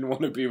he didn't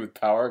want to be with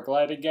Power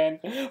Glide again.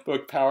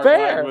 But Power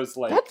Glide was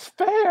like, that's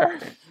fair.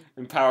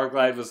 And Power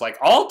Glide was like,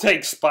 I'll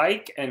take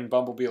Spike. And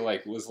Bumblebee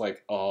was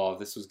like, oh,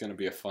 this was gonna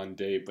be a fun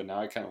date, but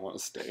now I kind of want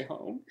to stay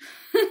home.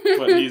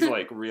 But he's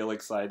like real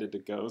excited to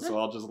go, so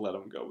I'll just let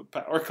him go with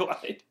Power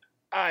Glide.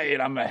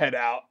 I'm gonna head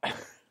out.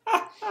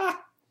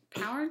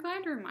 Power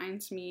Glide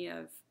reminds me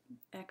of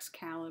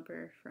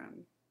Excalibur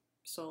from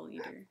Soul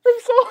Eater.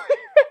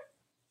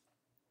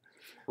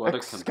 What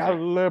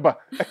Excalibur!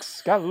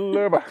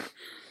 Excalibur!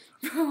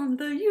 From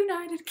the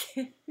United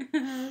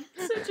Kingdom,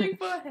 searching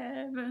for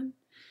heaven.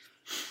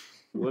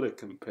 What a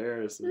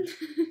comparison.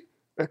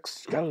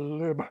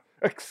 Excalibur!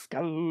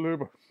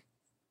 Excalibur!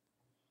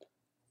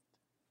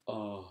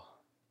 Oh.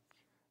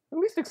 At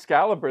least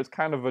Excalibur is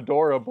kind of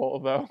adorable,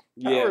 though.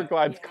 Power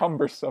Glide's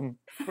cumbersome,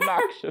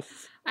 obnoxious.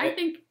 I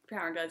think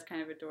Power Glide's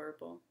kind of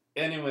adorable.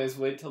 Anyways,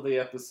 wait till the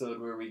episode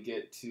where we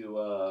get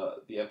to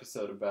the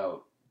episode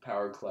about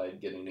Power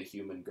Glide getting a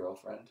human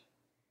girlfriend.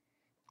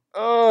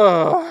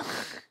 Ugh.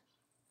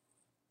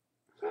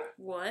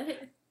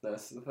 What?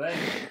 That's the thing.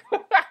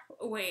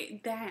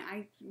 Wait,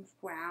 I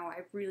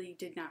really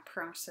did not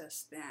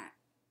process that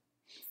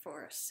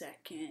for a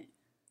second.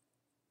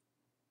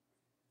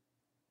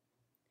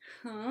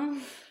 Huh?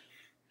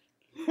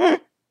 This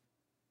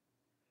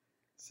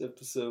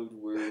episode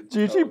where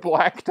Gigi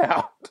blacked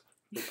out.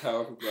 The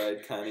powerful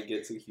bride kind of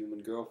gets a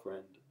human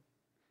girlfriend.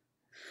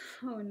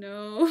 Oh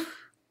no.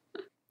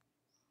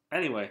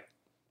 Anyway,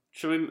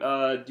 should we,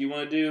 do you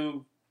want to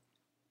do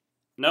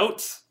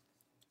notes?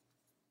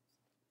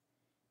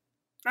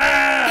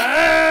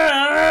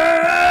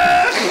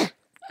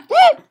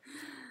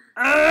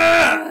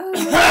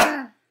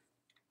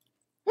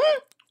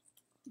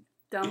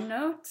 Dumb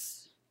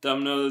notes?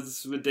 Dumb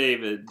notes with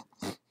David.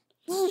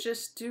 Let's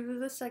just do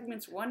the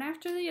segments one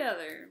after the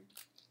other.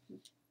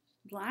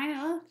 Line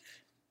up.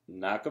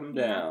 Knock 'em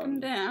down. Knock 'em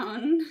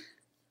down.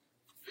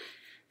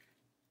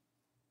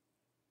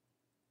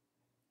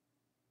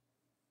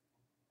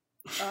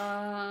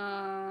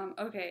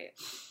 Okay.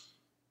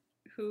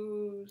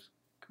 Who's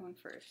going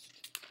first?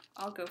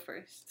 I'll go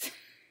first.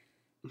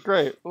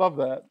 Great, love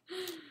that.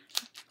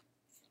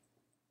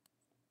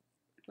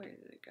 Where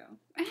did it go?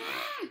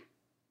 Ah!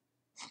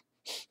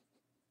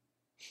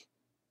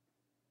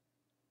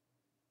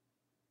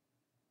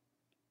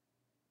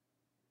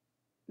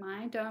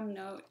 My dumb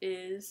note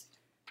is,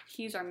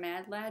 he's our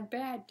mad lad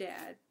bad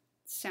dad.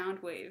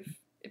 Soundwave.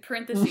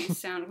 Parentheses,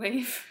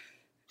 Soundwave.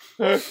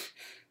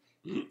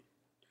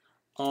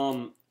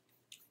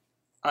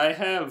 I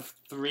have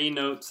 3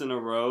 notes in a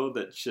row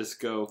that just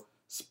go,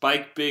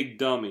 Spike big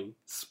dummy,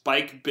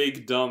 Spike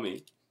big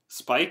dummy,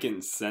 Spike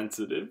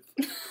insensitive.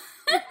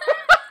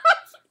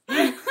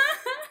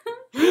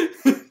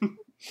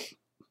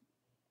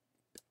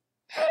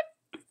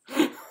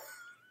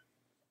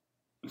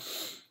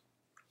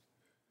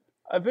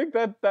 I think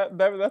that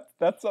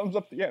sums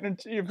up the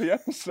energy of the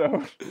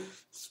episode.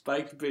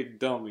 Spike big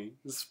dummy,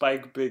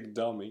 Spike big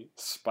dummy,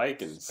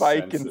 Spike insensitive.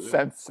 Spike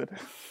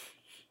insensitive.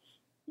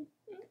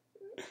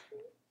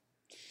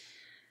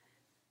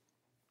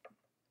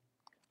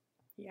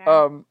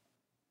 Yeah.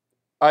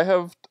 I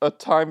have a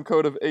time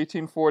code of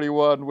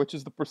 1841, which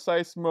is the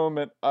precise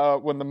moment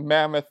when the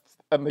mammoth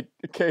and the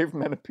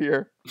cavemen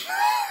appear.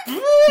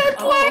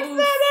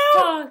 Oh,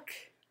 fuck.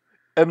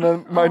 And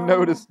then my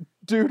note is,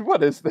 dude,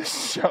 what is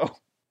this show?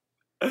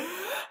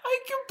 I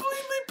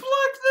completely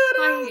blocked that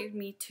out.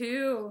 Me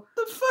too.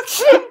 The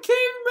fucking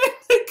caveman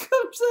that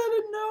comes out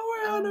of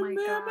nowhere on a my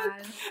mammoth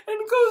God.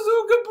 and goes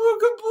ooga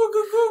booga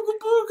booga booga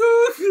booga.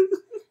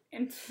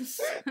 And it's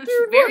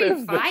Dude, very what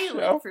is this show?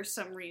 violent for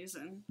some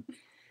reason.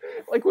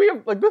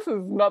 This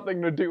has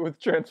nothing to do with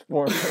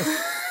Transformers.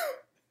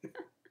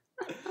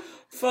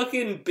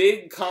 Fucking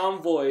Big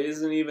Convoy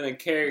isn't even a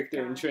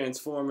character in God.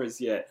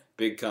 Transformers yet.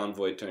 Big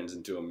Convoy turns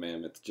into a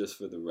mammoth, just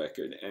for the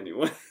record,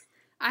 anyway.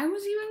 I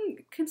was even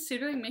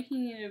considering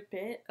making it a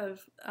bit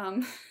of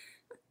making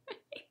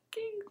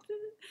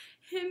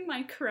him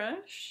my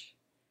crush.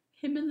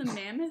 Him and the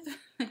mammoth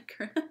my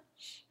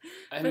crush.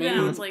 But then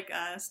I was like,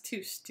 it's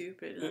too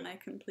stupid, and I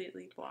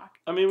completely blocked.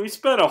 I mean, we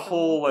spent a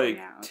whole, whole thing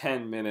like, out.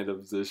 10 minutes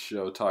of this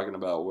show talking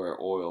about where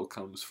oil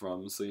comes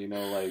from, so, you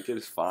know, like,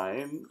 it's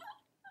fine.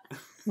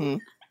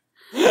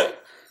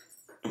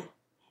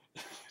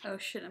 Oh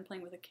shit, I'm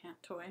playing with a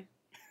cat toy.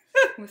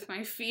 With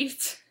my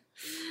feet.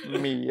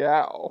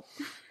 Meow.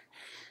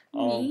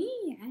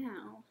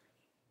 Meow.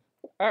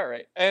 All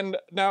right, and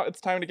now it's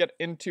time to get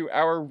into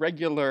our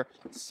regular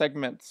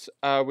segments.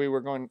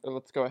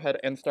 Let's go ahead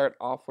and start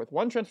off with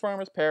one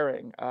Transformers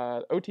pairing,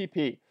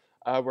 OTP,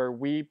 where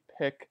we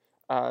pick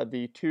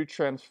the 2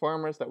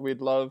 Transformers that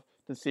we'd love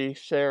to see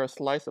share a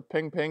slice of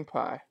ping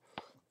pie.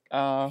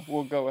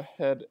 We'll go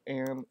ahead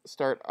and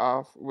start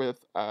off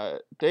with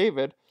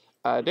David.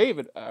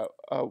 David,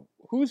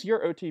 who's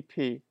your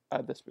OTP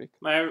this week?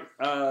 My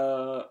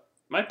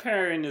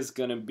pairing is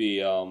gonna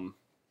be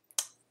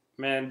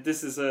man,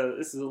 this is a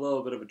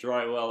little bit of a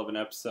dry well of an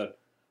episode.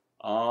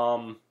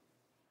 I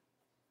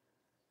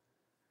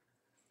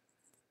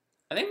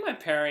think my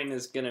pairing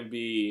is gonna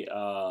be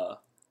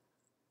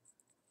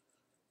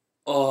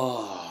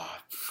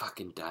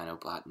fucking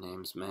Dinobot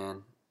names,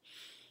 man.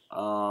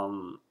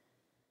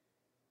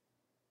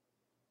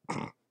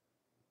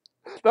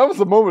 That was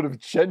a moment of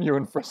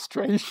genuine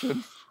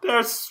frustration.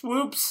 There's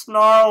Swoop,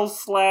 Snarl,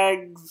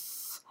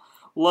 Slags,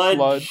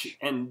 Sludge,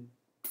 and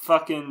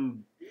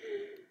fucking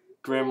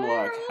Grimlock.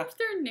 Why are all of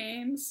their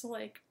names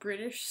like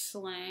British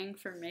slang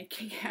for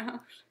making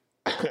out?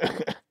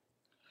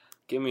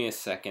 Give me a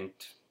second.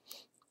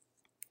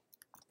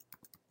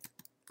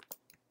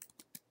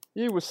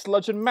 You was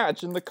Sludge and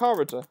Match in the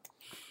corridor.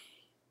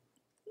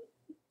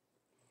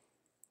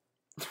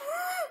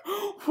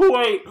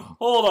 Wait,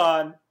 hold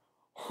on.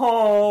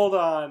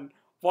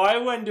 Why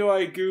when do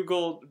I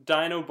Google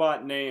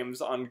Dinobot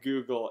names on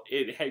Google,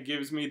 it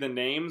gives me the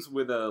names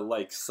with a,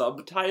 like,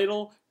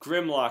 subtitle?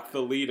 Grimlock,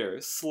 the leader.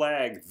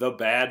 Slag, the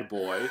bad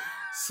boy.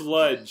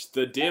 Sludge,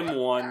 the dim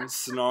one.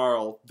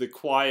 Snarl, the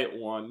quiet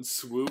one.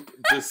 Swoop,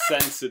 the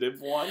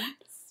sensitive one.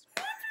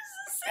 Like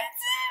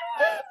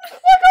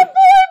a boy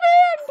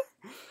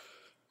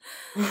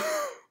band!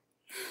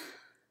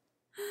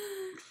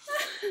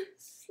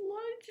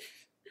 Sludge?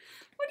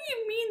 What do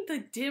you mean the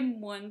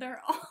dim one?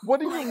 They're all What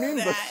do you like mean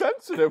that. the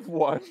sensitive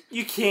one?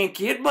 You can't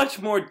get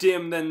much more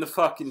dim than the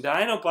fucking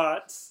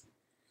Dinobots.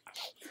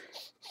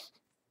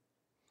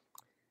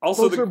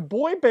 Also, Those are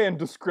boy band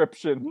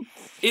descriptions.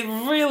 it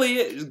really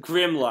is.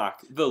 Grimlock,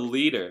 the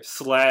leader.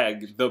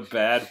 Slag, the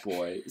bad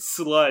boy.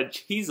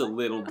 Sludge, he's a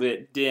little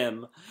bit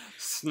dim.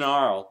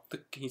 Snarl,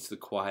 he's the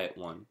quiet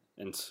one.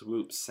 And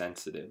Swoop,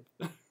 sensitive.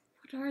 What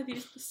are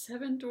these, the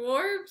 7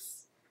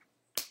 dwarves?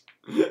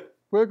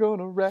 We're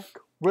gonna wreck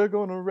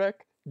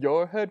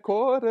your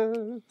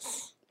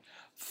headquarters.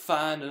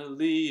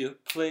 Finally a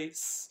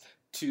place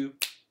to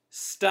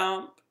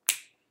stomp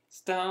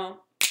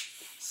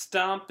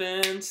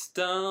and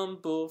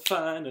stumble.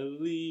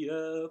 Finally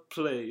a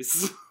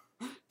place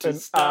to An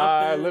stomp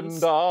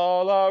island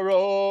all our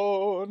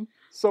own.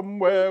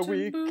 Somewhere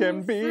we To can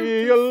move,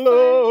 be to fight,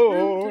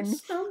 alone. to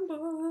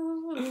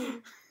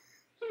stumble.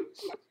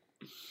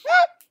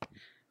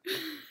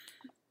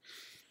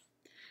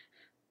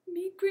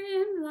 Me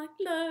grim like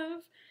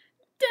love,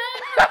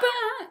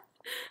 Dinobot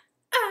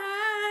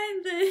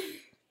Island.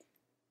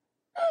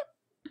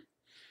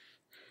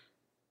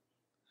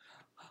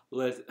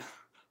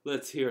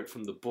 Let's hear it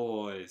from the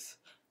boys.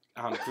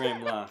 I'm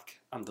Grimlock.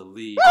 I'm the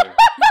leader.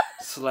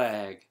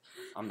 Slag.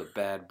 I'm the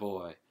bad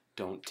boy.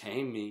 Don't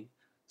tame me.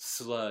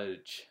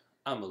 Sludge.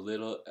 I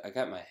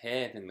got my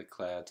head in the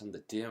clouds. I'm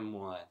the dim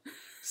one.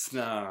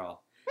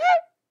 Snarl.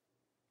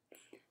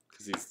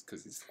 Cause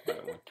he's the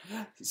quiet one.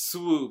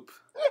 Swoop.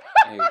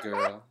 Hey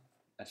girl,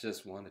 I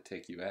just want to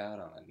take you out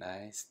on a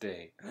nice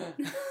date.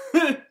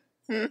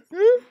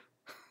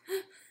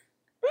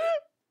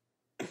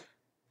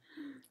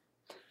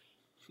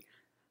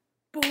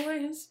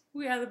 Boys,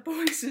 we are the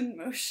boys in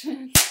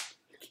motion.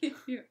 Give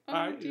your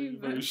Our own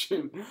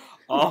motion.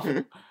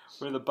 devotion.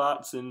 We're the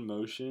bots in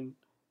motion.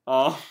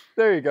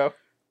 There you go.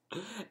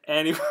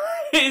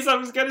 Anyways, I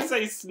was gonna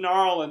say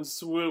Snarl and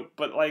Swoop,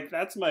 but like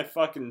that's my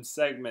fucking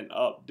segment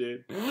up,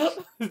 dude.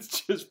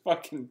 It's just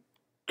fucking.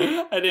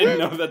 I didn't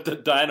know that the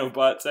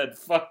Dinobots had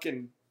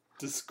fucking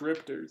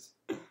descriptors.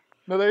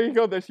 No, there you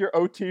go. There's your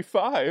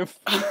OT5.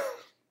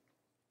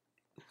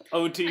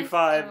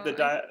 OT5,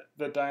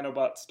 the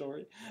Dinobot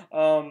story.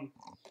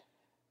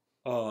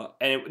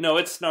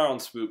 It's Snarl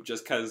and Swoop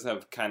just because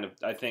of kind of,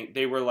 I think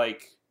they were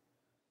like,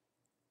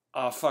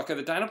 oh fuck, are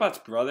the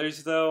Dinobots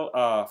brothers though?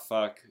 Oh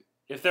fuck.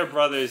 If they're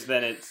brothers,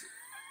 then it's...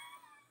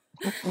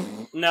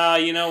 Nah,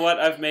 you know what?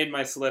 I've made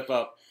my slip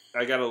up.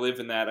 I gotta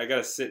live in that. I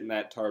gotta sit in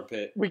that tar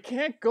pit. We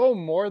can't go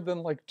more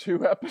than like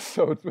 2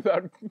 episodes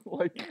without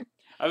like...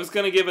 I was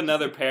gonna give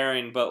another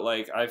pairing, but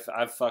like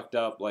I've fucked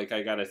up. Like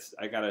I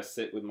gotta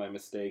sit with my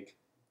mistake.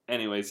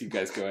 Anyways, you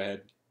guys go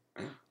ahead.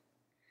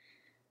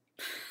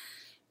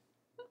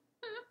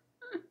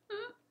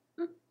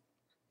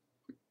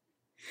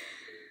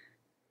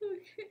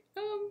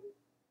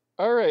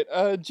 All right,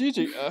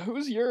 Gigi,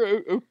 who's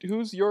your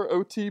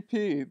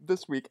OTP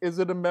this week? Is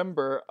it a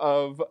member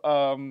of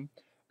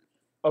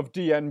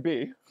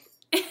DNB?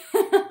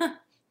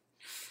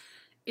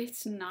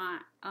 It's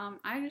not.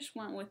 I just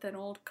went with an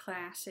old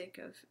classic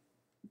of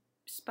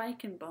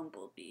Spike and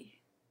Bumblebee.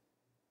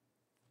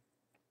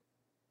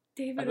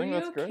 David, I think are you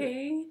that's okay?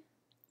 great.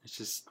 It's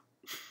just...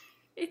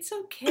 It's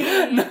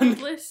okay.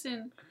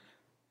 Listen,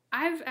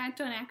 I've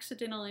done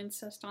accidental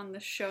incest on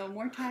this show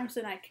more times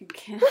than I can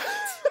count.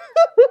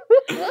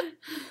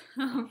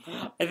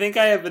 I think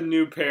I have a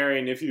new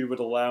pairing if you would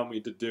allow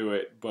me to do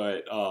it,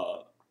 but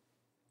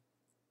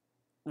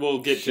we'll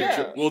get to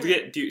Yeah, we'll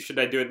sure. get. Should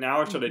I do it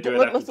now or should I do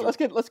it after?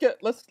 Let's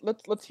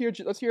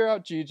hear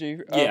out Gigi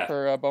Yeah.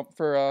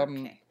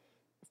 Okay.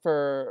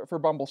 for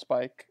Bumble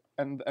Spike,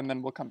 and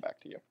then we'll come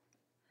back to you.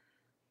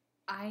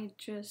 I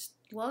just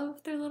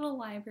love their little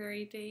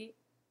library date.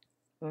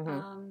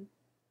 Mm-hmm.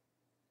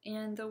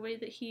 And the way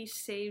that he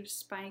saves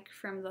Spike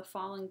from the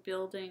falling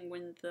building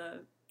when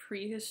the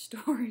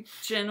prehistoric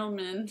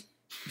gentleman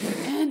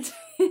and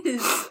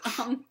his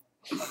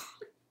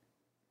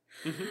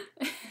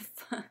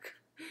fuck,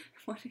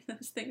 what are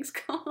those things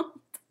called?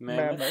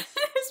 Mammoth.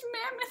 His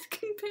mammoth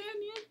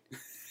companion.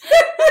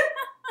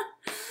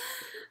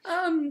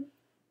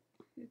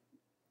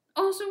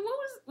 Also,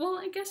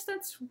 I guess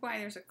that's why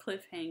there's a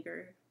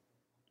cliffhanger.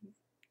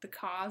 The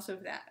cause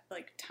of that,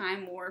 like,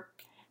 time warp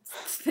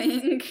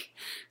thing.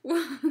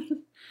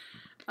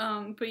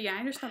 But yeah,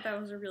 I just thought that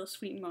was a real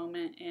sweet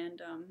moment,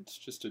 and It's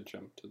just a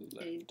jump to the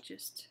left. it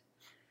just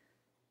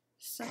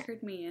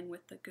suckered me in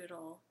with the good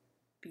old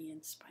Bee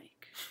and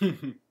Spike.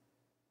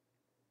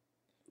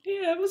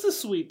 Yeah, it was a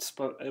sweet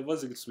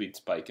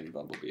Spike and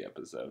Bumblebee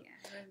episode.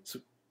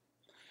 Yeah,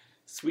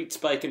 Sweet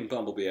Spike and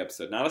Bumblebee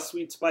episode, not a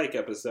Sweet Spike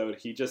episode.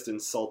 He just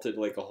insulted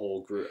like a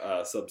whole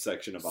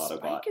subsection of Autobots.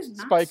 Spike is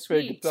not Spike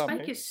sweet. big dummy.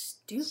 Spike is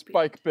stupid.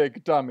 Spike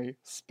big dummy.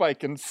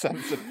 Spike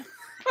insensitive.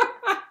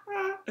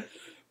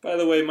 By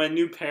the way, my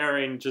new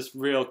pairing, just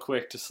real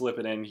quick to slip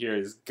it in here,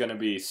 is gonna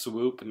be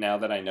Swoop. Now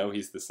that I know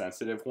he's the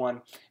sensitive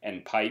one,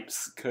 and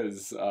Pipes,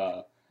 because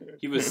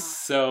he was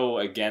so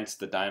against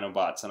the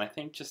Dinobots, and I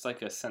think just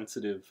like a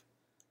sensitive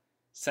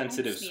Pipes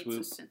needs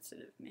Swoop. a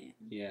sensitive man.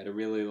 Yeah, to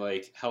really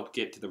like help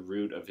get to the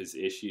root of his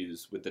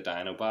issues with the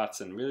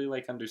Dinobots and really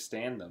like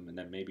understand them and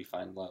then maybe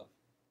find love.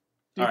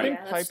 Do you All think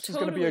Yeah, that's Pipes is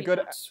going to be a totally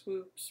good... not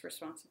Swoop's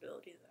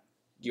responsibility, though.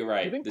 You're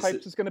right. Do you think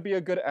Pipes is going to be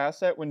a good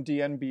asset when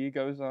DNB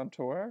goes on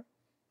tour?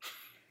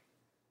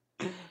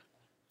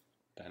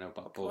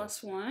 Dinobot Boy.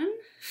 +1?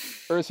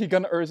 Or is he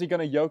gonna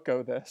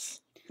Yoko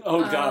this?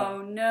 Oh god.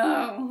 Oh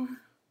no.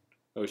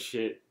 Oh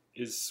shit.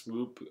 Is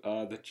Swoop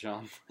the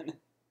John Lennon?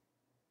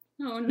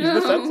 Oh He's no.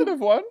 the sensitive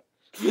one.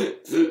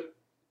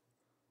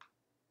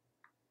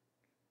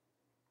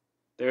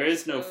 There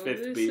is no So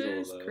fifth this Beatle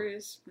is though.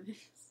 Christmas.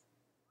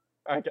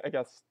 I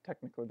guess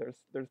technically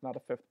there's not a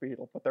fifth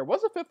Beatle, but there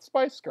was a fifth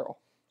Spice Girl.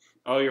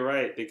 Oh, you're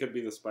right. They could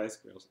be the Spice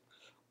Girls.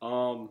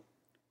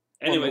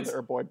 Anyways,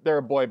 they're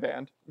a boy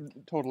band.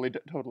 Totally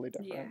different.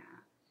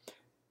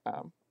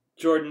 Yeah.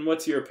 Jordan,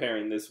 what's your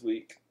pairing this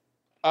week?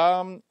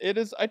 It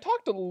is. I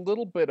talked a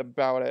little bit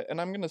about it,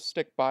 and I'm gonna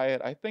stick by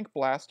it. I think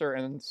Blaster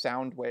and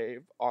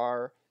Soundwave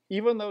are,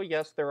 even though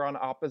yes, they're on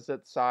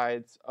opposite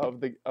sides of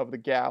the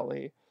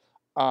galley.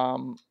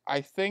 I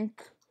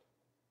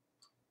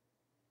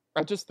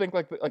just think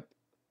like I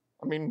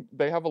mean,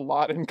 they have a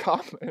lot in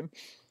common.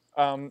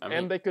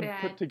 And they could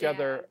put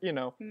together,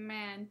 dad.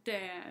 Mad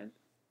dad.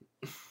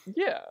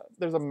 Yeah,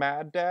 there's a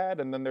mad dad,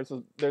 and then there's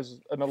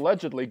an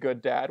allegedly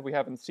good dad. We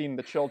haven't seen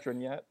the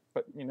children yet,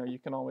 but you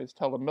can always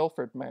tell a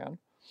Milford man.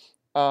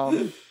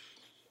 No,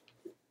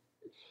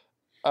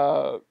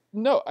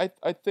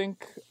 I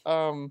think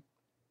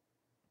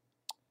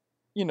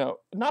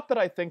not that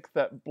I think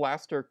that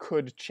Blaster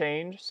could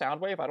change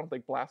Soundwave. I don't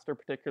think Blaster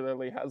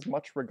particularly has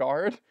much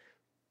regard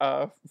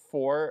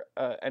for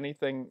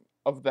anything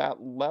of that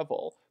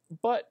level.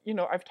 But,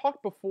 I've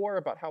talked before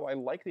about how I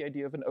like the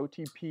idea of an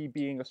OTP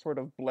being a sort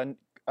of blend,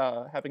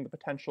 having the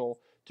potential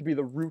to be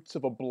the roots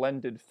of a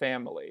blended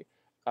family.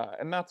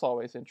 And that's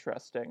always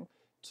interesting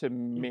to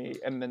me.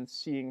 And then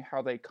seeing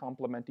how they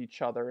complement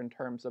each other in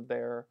terms of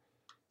their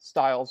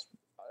styles.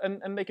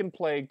 And they can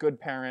play good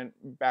parent,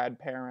 bad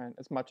parent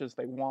as much as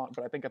they want.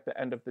 But I think at the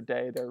end of the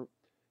day,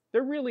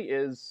 there really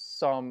is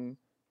some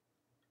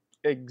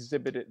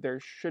there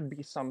should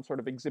be some sort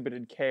of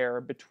exhibited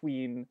care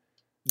between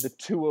the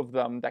two of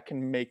them that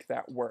can make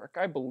that work.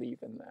 I believe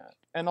in that.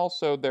 And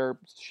also their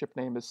ship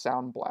name is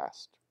Sound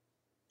Blast.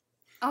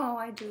 Oh,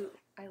 I do.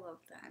 I love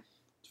that.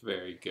 It's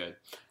very good.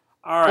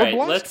 All right,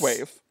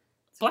 Blastwave.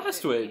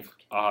 Blastwave.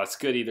 Oh, it's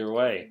good either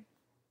way.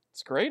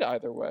 It's great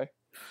either way.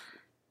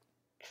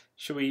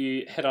 Should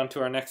we head on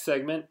to our next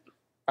segment?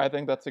 I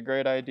think that's a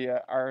great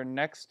idea. Our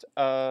next,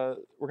 we're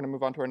going to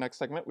move on to our next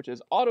segment, which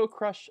is Auto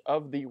Crush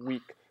of the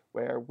Week,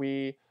 where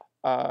we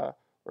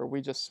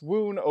just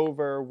swoon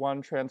over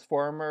one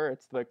Transformer.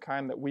 It's the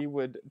kind that we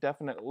would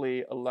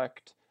definitely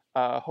elect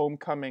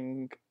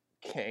Homecoming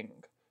King.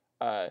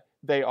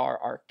 They are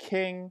our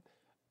king,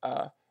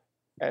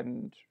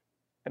 and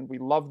we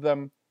love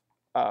them.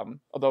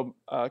 Although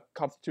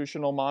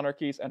constitutional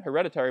monarchies and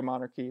hereditary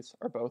monarchies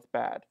are both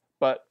bad.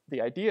 But the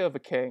idea of a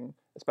king,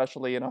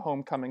 especially in a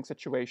homecoming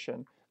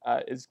situation,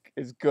 is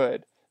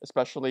good,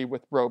 especially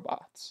with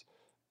robots.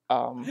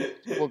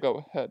 We'll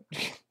go ahead.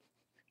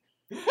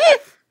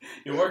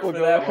 You worked for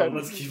that one.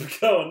 Let's keep it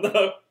going,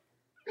 though.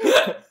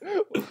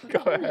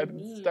 Go ahead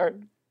and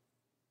start.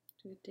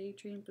 To a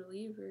daydream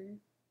believer.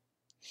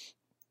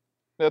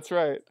 That's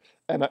right,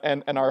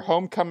 and our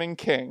homecoming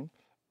king.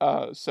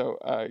 So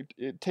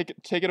take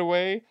it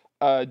away,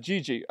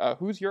 Gigi.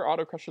 Who's your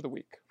Auto Crush of the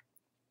Week?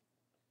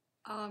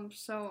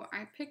 So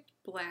I picked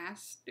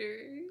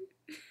Blaster.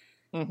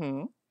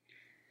 Mm-hmm.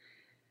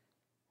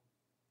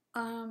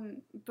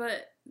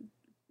 But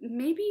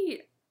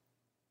maybe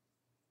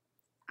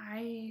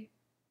I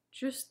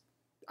just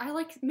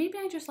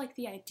like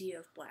the idea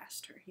of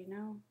Blaster,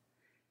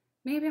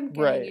 Maybe I'm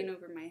getting in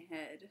over my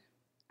head.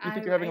 You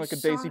think you're having like a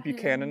Daisy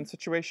Buchanan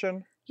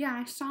situation? Yeah,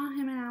 I saw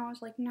him and I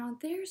was like, now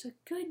there's a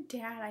good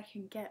dad I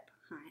can get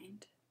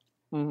behind.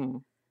 Mm-hmm.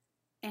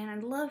 And I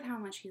love how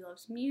much he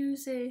loves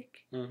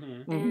music.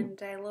 Mm-hmm.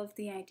 And I love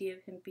the idea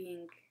of him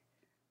being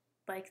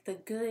like the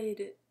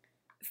good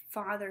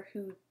father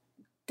who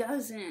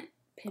doesn't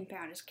pimp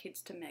out his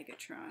kids to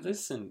Megatron.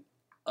 Listen,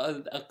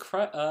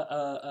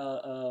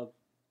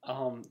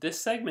 this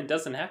segment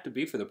doesn't have to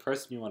be for the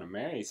person you want to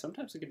marry.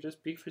 Sometimes it could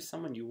just be for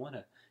someone you want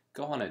to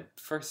go on a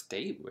first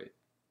date with.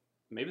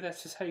 Maybe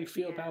that's just how you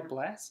feel about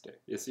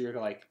Blaster. Is you're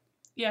like,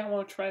 yeah, I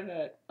want to try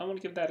that. I want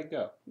to give that a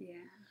go. Yeah.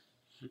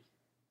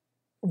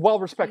 While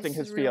respecting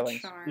his feelings,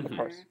 charmer. of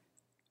course.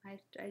 I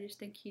just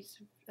think he's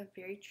a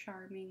very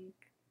charming,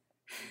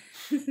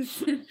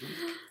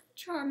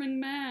 charming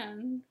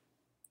man.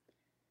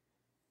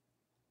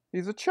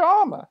 He's a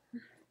charmer.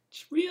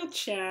 Real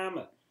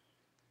charmer.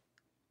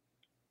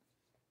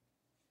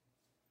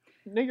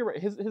 No, you're right.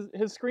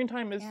 His screen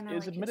time is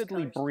like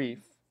admittedly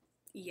brief,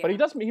 yeah. but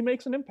he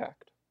makes an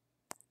impact.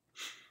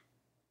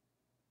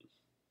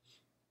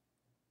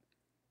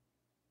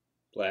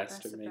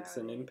 Blaster makes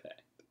an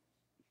impact.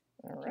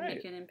 All Can right.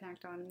 make an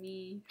impact on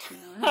me.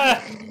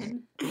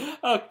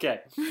 Okay.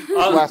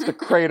 Blast a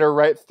crater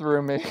right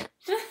through me.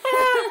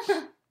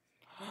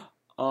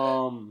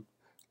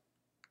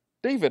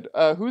 David,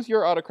 who's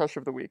your Auto Crush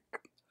of the Week?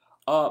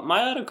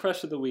 My Auto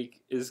Crush of the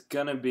Week is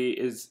gonna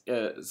be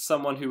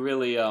someone who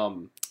really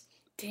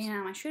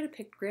Damn, I should have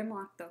picked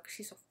Grimlock though, because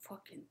he's so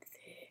fucking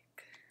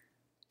thick.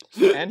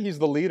 And he's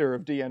the leader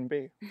of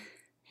DNB.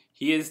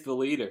 He is the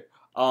leader.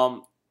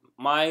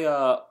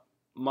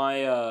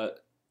 My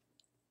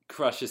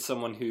crush is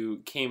someone who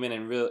came in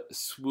and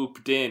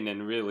swooped in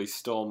and really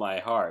stole my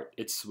heart.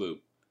 It's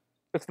Swoop.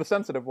 It's the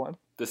sensitive one.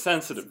 The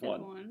sensitive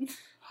one.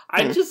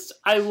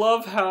 I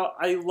love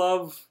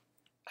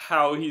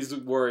how he's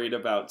worried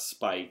about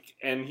Spike,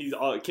 and he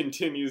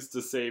continues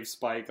to save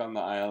Spike on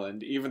the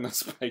island, even though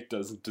Spike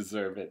doesn't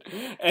deserve it.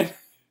 And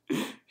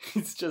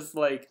he's just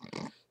like,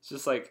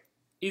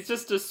 he's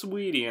just a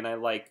sweetie, and I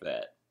like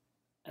that.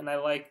 And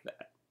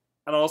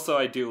also,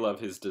 I do love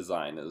his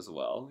design as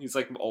well. He's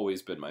like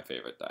always been my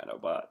favorite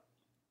Dinobot.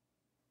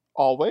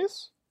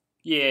 Always?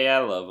 Yeah,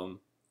 I love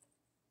him.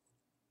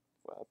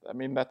 Well, I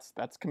mean, that's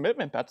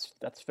commitment. That's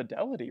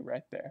fidelity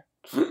right there.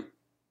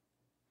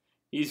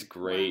 He's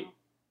great.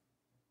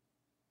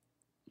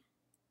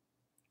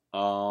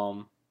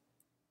 Wow.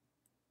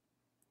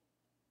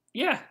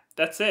 Yeah,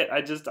 that's it.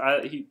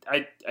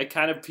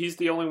 He's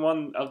the only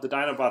one of the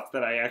Dinobots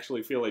that I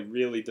actually feel like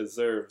really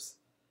deserves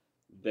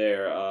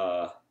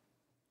their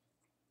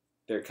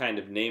kind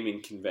of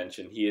naming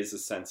convention. He is a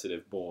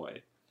sensitive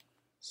boy.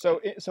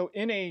 So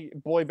in a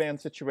boy band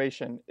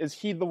situation, is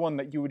he the one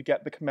that you would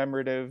get the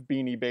commemorative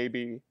Beanie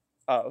Baby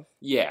of?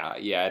 Yeah,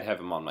 I'd have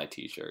him on my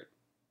t-shirt.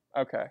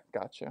 Okay,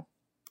 gotcha.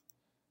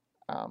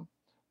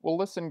 Well,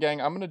 listen,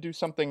 gang, I'm going to do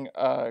something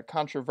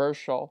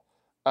controversial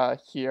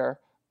here.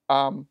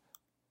 I'm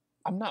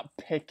not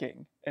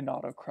picking an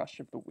Auto Crush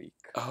of the Week.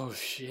 Oh,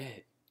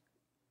 shit.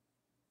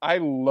 I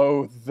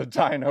loathe the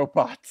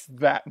Dinobots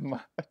that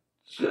much.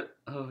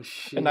 Oh,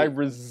 shit. And I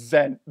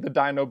resent the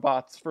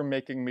Dinobots for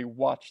making me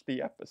watch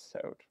the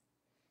episode.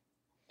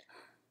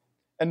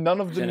 And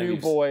none of the new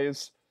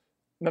boys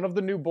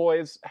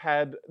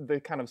had the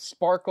kind of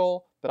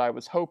sparkle that I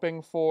was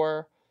hoping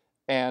for.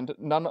 And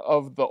none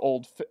of the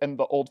old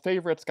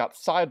favorites got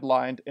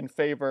sidelined in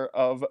favor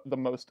of the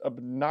most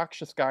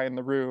obnoxious guy in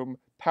the room,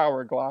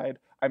 Powerglide.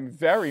 I'm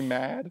very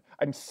mad.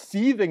 I'm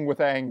seething with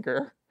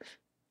anger.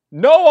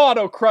 No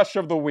Auto Crush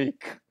of the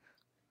Week.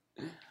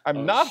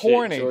 I'm not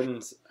horny.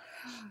 Jordan's...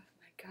 Oh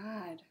my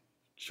god.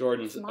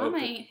 Jordan's if Mama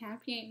ain't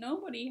happy, ain't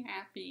nobody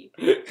happy.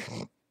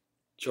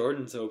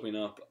 Jordan's opening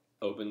up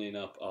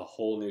a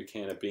whole new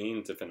can of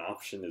beans if an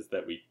option is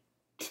that we...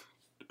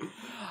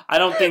 I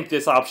don't think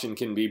this option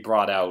can be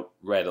brought out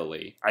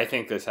readily. I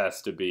think this has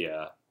to be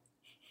a...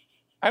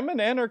 I'm an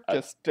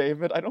anarchist,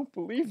 David. I don't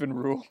believe in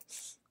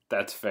rules.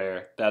 That's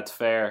fair.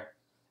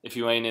 If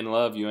you ain't in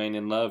love, you ain't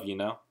in love, you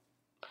know?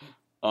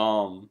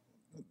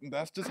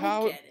 That's just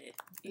how... I get it.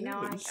 You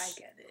know, I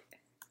get it.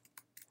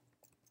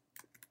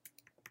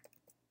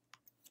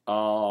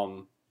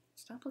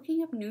 Stop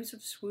looking up news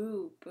of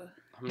Swoop.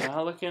 I'm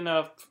not looking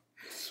up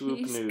Swoop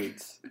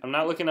nudes. I'm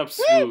not looking up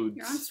swoods.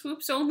 You're on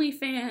Swoop's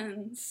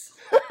OnlyFans.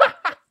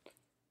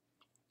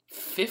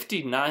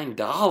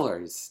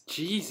 $59.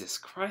 Jesus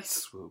Christ,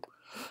 Swoop.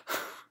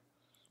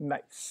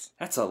 Nice.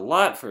 That's a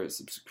lot for a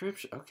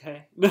subscription.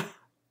 Okay.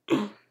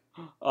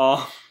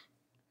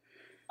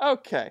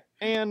 Okay,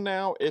 and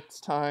now it's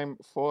time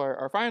for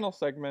our final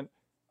segment.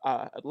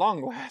 At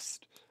long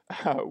last,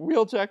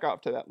 we'll check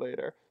off to that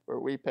later, where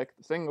we pick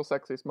the single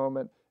sexiest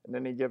moment in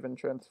any given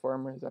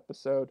Transformers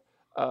episode.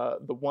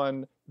 The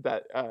one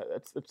that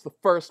it's the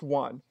first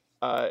one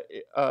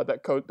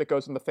that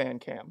goes in the fan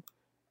cam.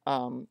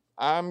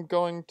 I'm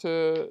going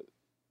to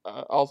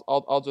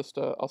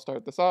I'll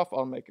start this off.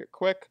 I'll make it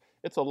quick.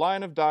 It's a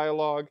line of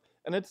dialogue,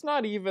 and it's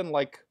not even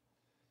like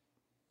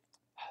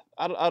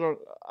I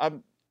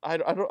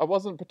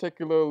wasn't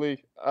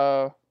particularly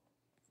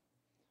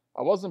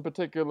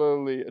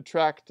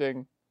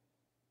attracting.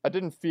 I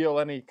didn't feel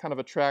any kind of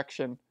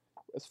attraction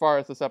as far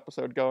as this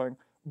episode going,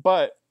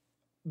 but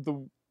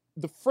the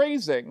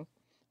phrasing,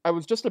 I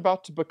was just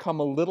about to become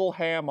a little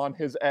ham on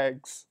his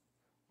eggs.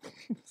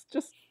 It's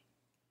just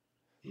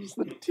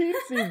the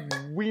teensy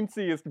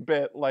weensiest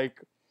bit,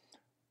 like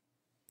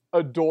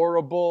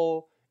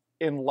adorable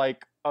in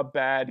like a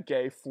bad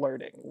gay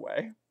flirting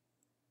way.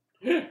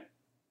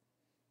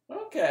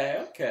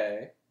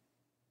 Okay.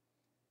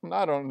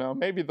 I don't know.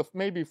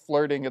 Maybe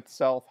flirting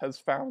itself has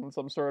found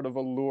some sort of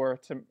allure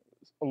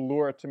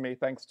to me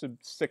thanks to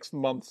 6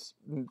 months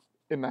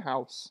in the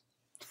house.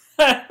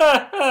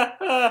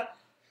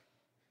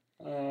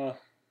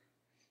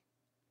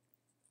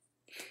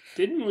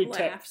 Didn't we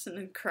laughs and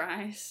then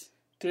cries?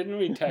 Didn't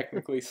we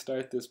technically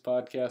start this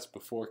podcast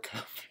before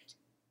COVID?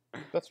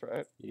 That's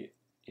right.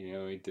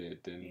 Yeah, we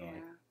did, didn't we?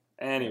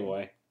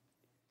 Anyway.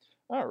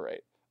 All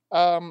right.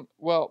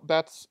 Well,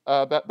 that's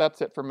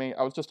it for me.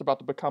 I was just about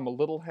to become a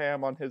little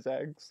ham on his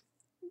eggs.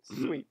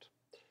 Sweet.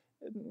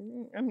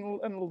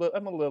 And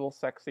a little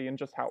sexy in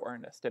just how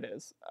earnest it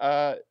is.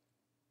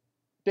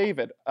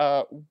 David,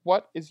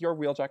 what is your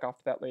wheeljack off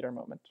to that later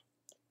moment?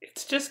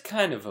 It's just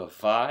kind of a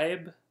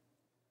vibe.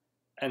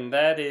 And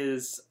that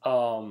is,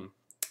 I'm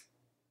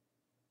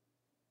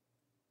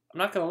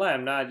not gonna lie,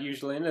 I'm not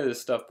usually into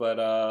this stuff, but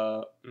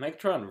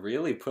Megatron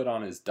really put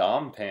on his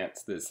Dom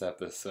pants this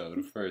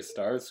episode for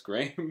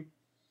Starscream.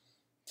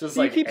 Just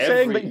You keep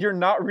saying that you're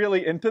not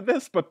really into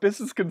this, but this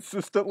is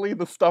consistently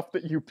the stuff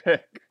that you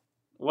pick.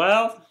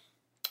 Well,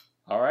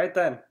 all right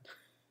then.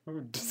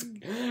 Just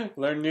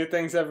learn new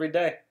things every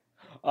day.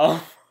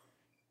 Over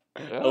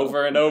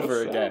and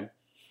over again.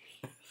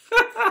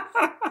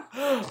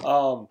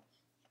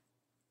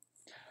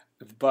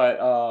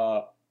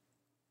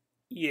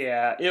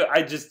 Yeah,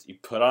 he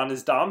put on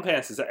his Dom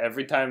pants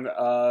every time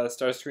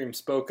Starscream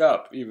spoke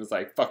up. He was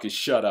like, "Fucking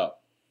shut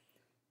up."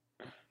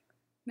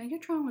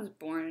 Megatron was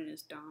born in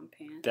his Dom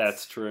pants.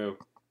 That's true.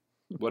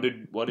 What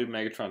did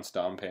Megatron's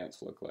Dom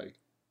pants look like?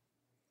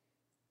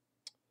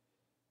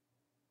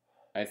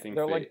 I think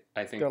they're like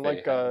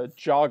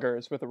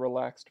joggers with a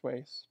relaxed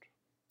waist.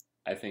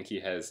 I think he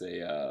has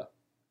a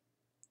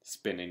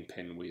spinning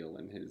pinwheel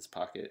in his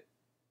pocket.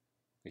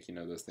 Like, you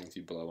know, those things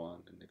you blow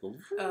on and they go.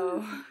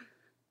 Oh.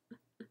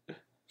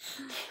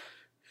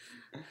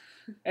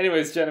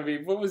 Anyways,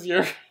 Genevieve, what was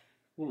your?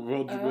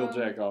 We'll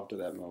jack off to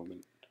that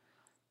moment.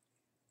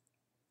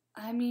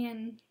 I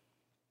mean,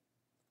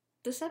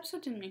 this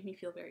episode didn't make me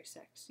feel very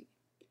sexy.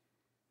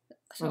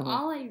 So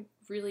all I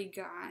really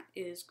got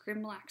is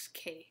Grimlock's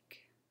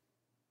cake.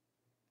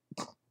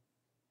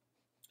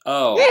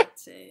 Oh.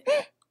 That's it.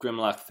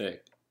 Grimlock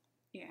thick.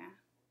 Yeah.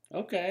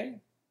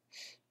 Okay.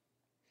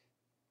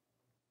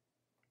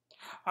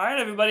 Alright,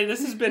 everybody,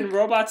 this has been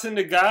Robots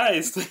into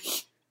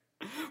Guys.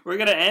 We're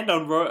going to end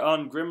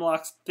on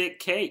Grimlock's thick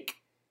cake.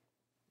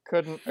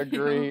 Couldn't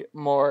agree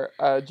more.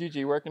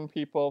 Gigi, where can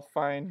people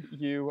find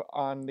you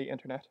on the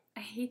internet?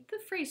 I hate the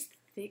phrase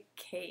thick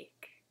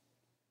cake.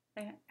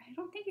 I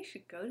don't think it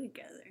should go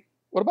together.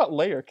 What about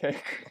layer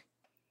cake?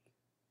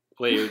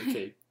 Layered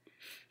cake.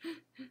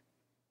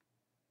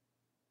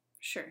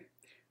 Sure.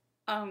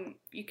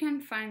 You can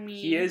find me...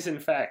 He is, in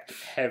fact,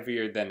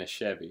 heavier than a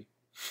Chevy.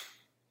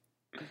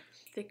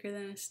 Thicker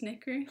than a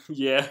Snicker?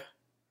 Yeah.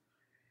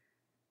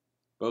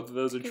 Both of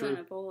those are Thicker true. than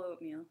a bowl of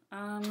oatmeal.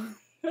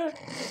 Grandma,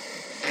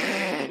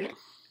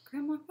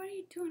 what are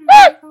you doing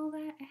with all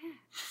that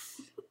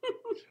ass?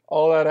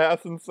 All that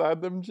ass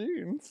inside them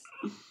jeans.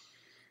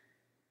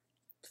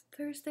 It's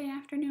Thursday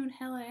afternoon,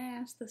 hella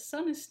ass. The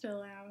sun is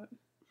still out.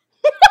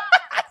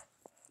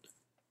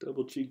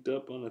 Double cheeked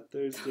up on a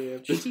Thursday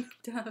afternoon.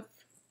 Cheeked up.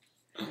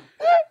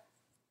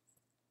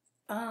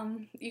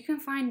 You can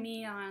find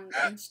me on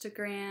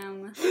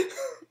Instagram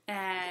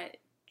at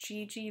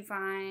Gigi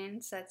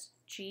Vines. That's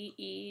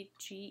Gege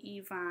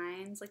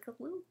Vines, like a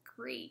little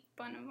grape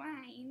on a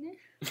vine.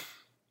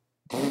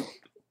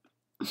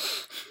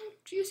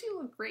 Juicy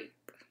little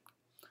grape.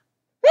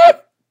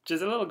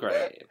 Just a little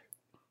grape.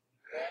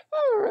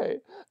 All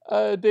right,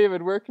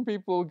 David, where can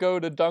people go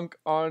to dunk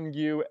on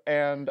you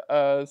and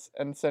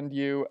send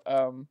you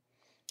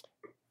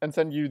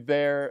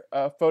their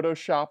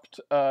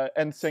photoshopped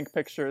NSYNC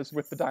pictures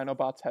with the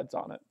Dinobots heads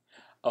on it?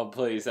 Oh,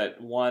 please,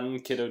 at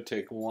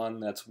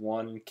 1kiddotik1, that's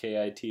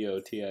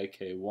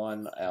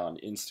 1KITOTIK1 on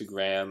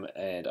Instagram,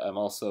 and I'm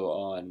also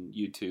on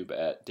YouTube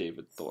at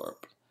David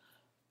Thorpe.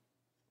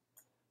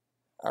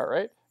 All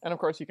right. And of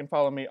course, you can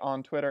follow me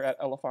on Twitter at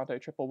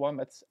Elefante111.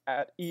 That's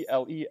at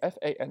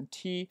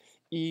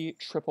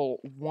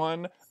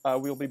ELEFANTE111.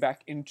 We'll be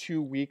back in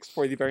 2 weeks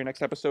for the very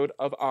next episode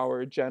of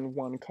our Gen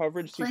 1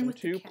 coverage, Season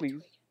 2.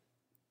 Please.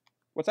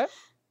 What's that?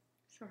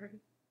 Sorry.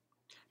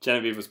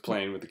 Genevieve was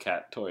playing with the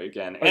cat toy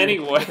again.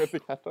 Anyway.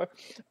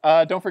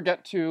 Don't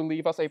forget to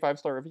leave us a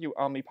 5-star review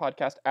on the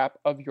podcast app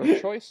of your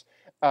choice.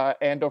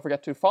 And don't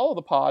forget to follow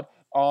the pod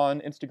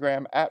on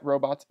Instagram at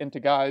Robots Into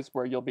Guys,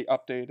 where you'll be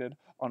updated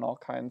on all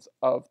kinds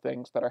of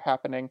things that are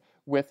happening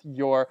with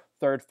your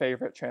third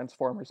favorite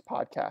Transformers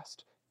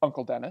podcast,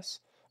 Uncle Dennis.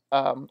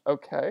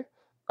 Okay.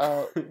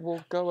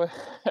 We'll go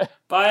ahead.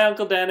 Bye,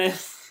 Uncle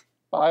Dennis.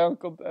 Bye,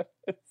 Uncle Dennis.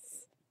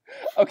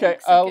 Okay,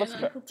 let's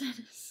go. Uncle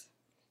Dennis.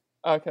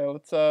 Okay,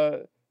 let's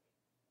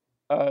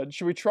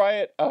should we try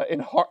it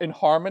in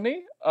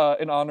harmony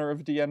in honor of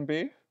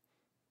DNB?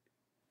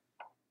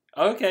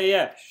 Okay,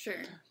 yeah. Sure.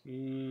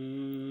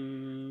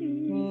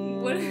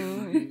 What?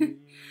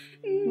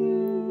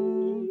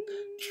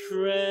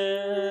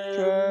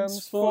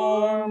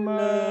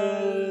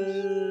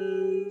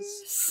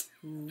 Transformers,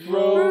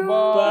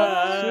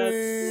 robots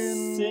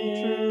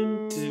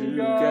into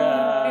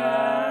guys.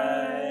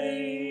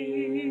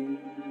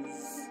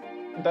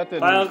 That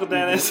didn't Bye, Uncle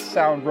Dennis.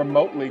 Sound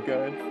remotely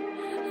good.